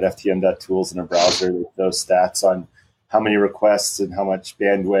rpc.ftm.tools in a browser, there's those stats on how many requests and how much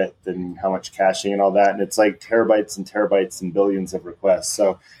bandwidth and how much caching and all that. And it's like terabytes and terabytes and billions of requests.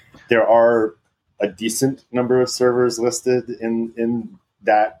 So there are a decent number of servers listed in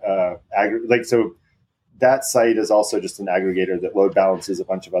that so that site is also just an aggregator that load balances a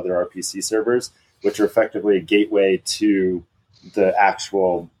bunch of other RPC servers, which are effectively a gateway to the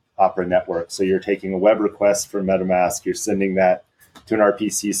actual Opera network. So you're taking a web request from MetaMask, you're sending that to an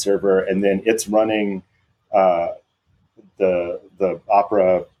RPC server, and then it's running the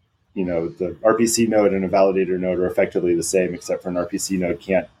Opera, the RPC node and a validator node are effectively the same, except for an RPC node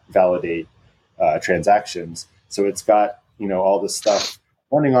can't validate transactions. So it's got, all this stuff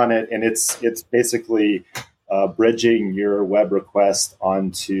running on it, and it's basically bridging your web request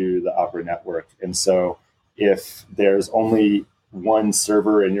onto the Opera network. And so if there's only one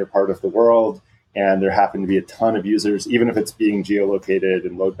server in your part of the world and there happen to be a ton of users, even if it's being geolocated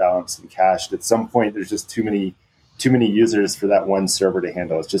and load balanced and cached, at some point there's just too many users for that one server to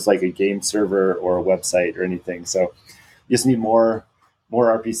handle. It's just like a game server or a website or anything. So you just need more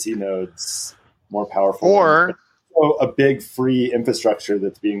RPC nodes, more powerful, or a big free infrastructure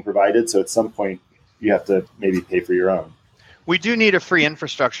that's being provided. So at some point you have to maybe pay for your own. We do need a free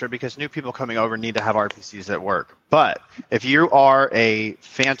infrastructure because new people coming over need to have RPCs that work. But if you are a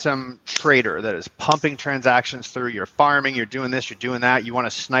Fantom trader that is pumping transactions through, you're farming, you're doing this, you're doing that, you want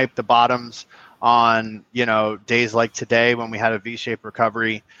to snipe the bottoms on days like today when we had a V-shaped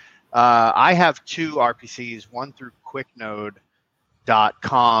recovery. I have two RPCs, one through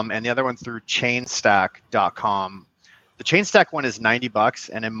quicknode.com and the other one through chainstack.com. The Chainstack one is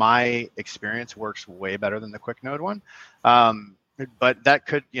 $90, and in my experience, works way better than the QuickNode one. But that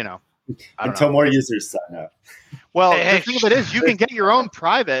could, until more users sign up. Well, the thing of it is, you can get your own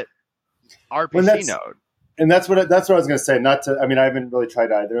private RPC node. And that's what I was going to say. I haven't really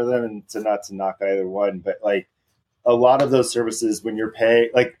tried either of them, and not to knock either one, but like a lot of those services, when you're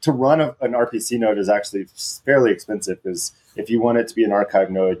paying, like to run an RPC node is actually fairly expensive, because if you want it to be an archive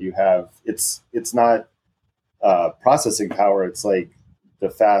node, you have it's not processing power. It's like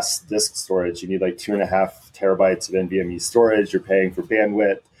the fast disk storage. You need like 2.5 terabytes of NVMe storage. You're paying for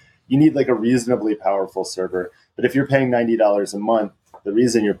bandwidth. You need like a reasonably powerful server. But if you're paying $90 a month, the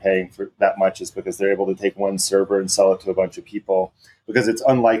reason you're paying for that much is because they're able to take one server and sell it to a bunch of people, because it's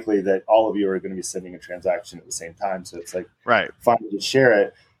unlikely that all of you are going to be sending a transaction at the same time. So it's like fine to share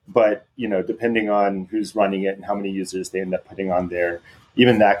it. But, depending on who's running it and how many users they end up putting on there,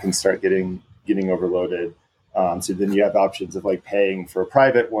 even that can start getting overloaded. So then you have options of like paying for a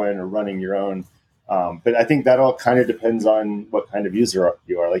private one or running your own. But I think that all kind of depends on what kind of user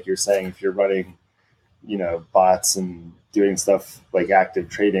you are. Like you're saying, if you're running, bots and doing stuff like active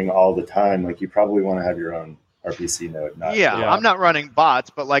trading all the time, like you probably want to have your own RPC node. I'm not running bots,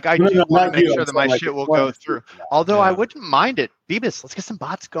 but like I do want to make sure that my shit will go through. Although I wouldn't mind it. Bebis, let's get some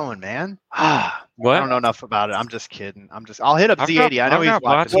bots going, man. What? I don't know enough about it. I'm just kidding. I'll hit up Z80. I know he's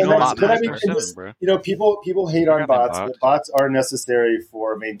watching. People hate on bots, but bots are necessary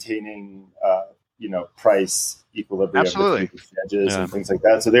for maintaining, price equilibrium between edges and things like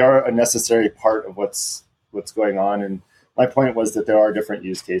that. So they are a necessary part of what's going on. And my point was that there are different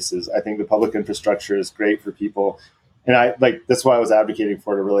use cases. I think the public infrastructure is great for people, and that's why I was advocating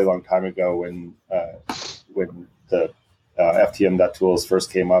for it a really long time ago when the FTM.tools first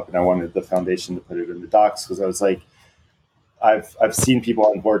came up, and I wanted the foundation to put it in the docs, because I was like, I've seen people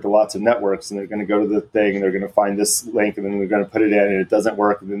on board to lots of networks, and they're going to go to the thing and they're going to find this link, and then they're going to put it in and it doesn't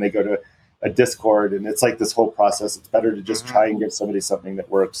work, and then they go to a Discord, and it's like this whole process. It's better to just try and give somebody something that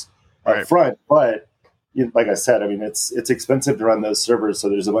works up front. But like I said, I mean, it's expensive to run those servers, so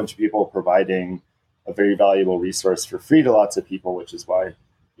there's a bunch of people providing a very valuable resource for free to lots of people, which is why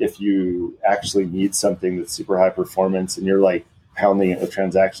if you actually need something that's super high performance and you're like pounding it with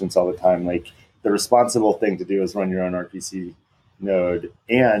transactions all the time, like the responsible thing to do is run your own RPC node,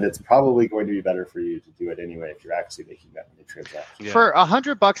 and it's probably going to be better for you to do it anyway if you're actually making that many transactions. For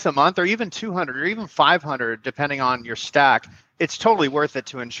 $100 a month, or even 200, or even 500, depending on your stack, it's totally worth it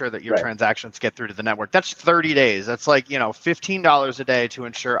to ensure that your transactions get through to the network. That's 30 days. That's like, $15 a day to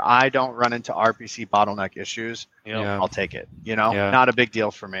ensure I don't run into RPC bottleneck issues. I'll take it. Not a big deal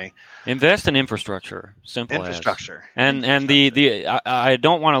for me. Invest in infrastructure. Simple infrastructure. And I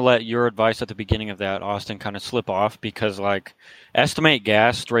don't want to let your advice at the beginning of that, Austin, kind of slip off, because like estimate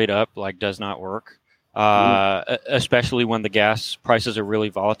gas straight up does not work. Especially when the gas prices are really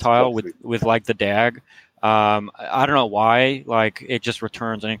volatile with like the DAG. I don't know why, it just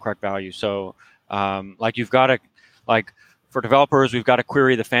returns an incorrect value. So, you've got to, for developers, we've got to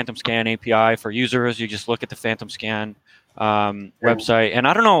query the Fantom Scan API. For users, you just look at the Fantom Scan website. And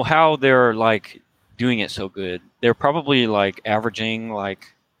I don't know how they're doing it so good. They're probably averaging I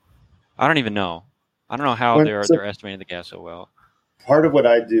don't even know. I don't know how they're estimating the gas so well. Part of what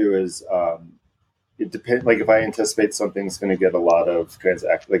I do is it depends. If I anticipate something's going to get a lot of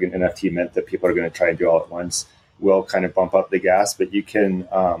transactions, like an NFT mint that people are going to try and do all at once, we'll kind of bump up the gas. But you can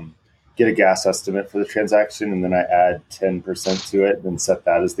get a gas estimate for the transaction, and then I add 10% to it, and set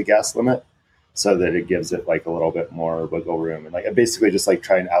that as the gas limit, so that it gives it a little bit more wiggle room. And I basically just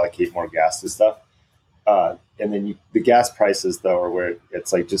try and allocate more gas to stuff. And then the gas prices though are where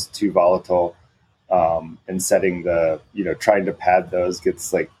it's just too volatile, and setting the trying to pad those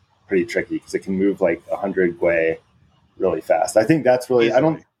gets pretty tricky, because it can move 100 gwei really fast. I think that's really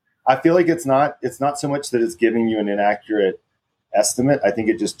I feel like it's not so much that it's giving you an inaccurate estimate. I think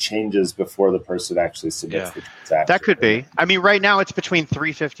it just changes before the person actually submits the transaction. That could be. I mean, right now it's between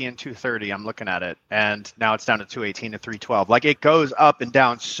 350 and 230. I'm looking at it, and now it's down to 218 to 312. It goes up and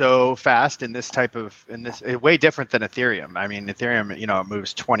down so fast in this way different than Ethereum. I mean, Ethereum, it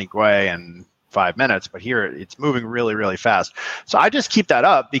moves 20 gwei and 5 minutes, but here it's moving really, really fast. So I just keep that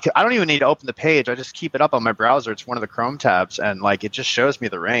up, because I don't even need to open the page. I just keep it up on my browser. It's one of the Chrome tabs, and it just shows me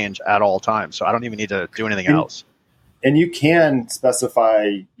the range at all times. So I don't even need to do anything else. And you can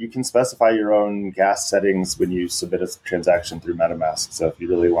specify your own gas settings when you submit a transaction through MetaMask. So if you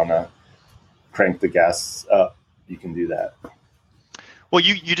really want to crank the gas up, you can do that. Well,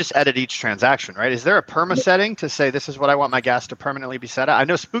 you just edit each transaction, right? Is there a perma setting to say this is what I want my gas to permanently be set at? I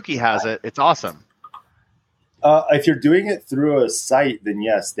know Spooky has it. It's awesome. If you're doing it through a site, then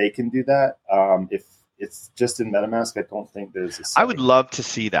yes, they can do that. If it's just in MetaMask, I don't think there's a setting. I would love to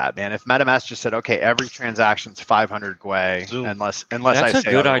see that, man. If MetaMask just said, okay, every transaction's 500 gwei, unless that's I say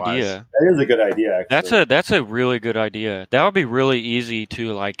a good otherwise. idea. That is a good idea, actually. That's a really good idea. That would be really easy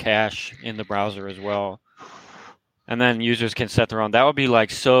to cache in the browser as well. And then users can set their own. That would be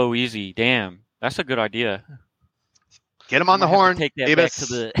so easy. Damn, that's a good idea. Get them on the horn. Take that back to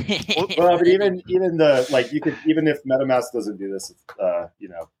the. Well, but even the you could, even if MetaMask doesn't do this,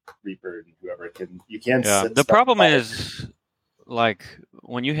 Reaper and whoever you can. Yeah. The problem is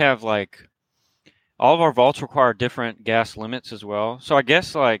when you have all of our vaults require different gas limits as well. So I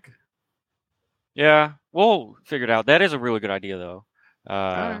guess we'll figure it out. That is a really good idea though. All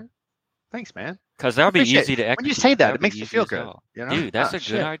right. Thanks, man. Because that would be easy to execute. When you say that, it makes me feel good. Dude, that's a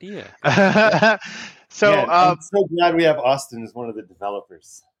good idea. So I'm so glad we have Austin as one of the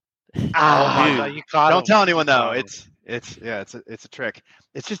developers. You don't tell anyone though. It's a trick.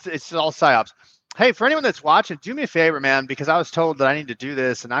 It's all psyops. Hey, for anyone that's watching, do me a favor, man, because I was told that I need to do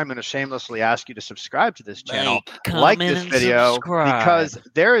this, and I'm going to shamelessly ask you to subscribe to this channel, like this video, because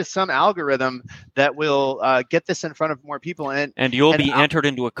there is some algorithm that will get this in front of more people. And you'll be entered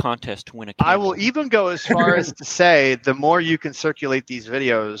into a contest to win a candle. I will even go as far as to say the more you can circulate these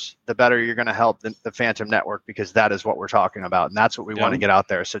videos, the better you're going to help the Fantom network, because that is what we're talking about, and that's what we want to get out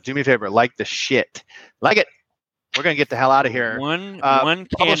there. So do me a favor, like the shit. Like it. We're going to get the hell out of here. One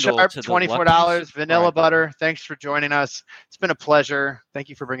candle Sharp, to $24, Vanilla Butter. Thanks for joining us. It's been a pleasure. Thank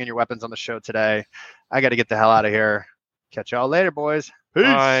you for bringing your weapons on the show today. I got to get the hell out of here. Catch y'all later, boys. Peace.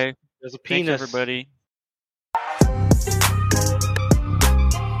 Bye. There's a penis. Thanks, everybody.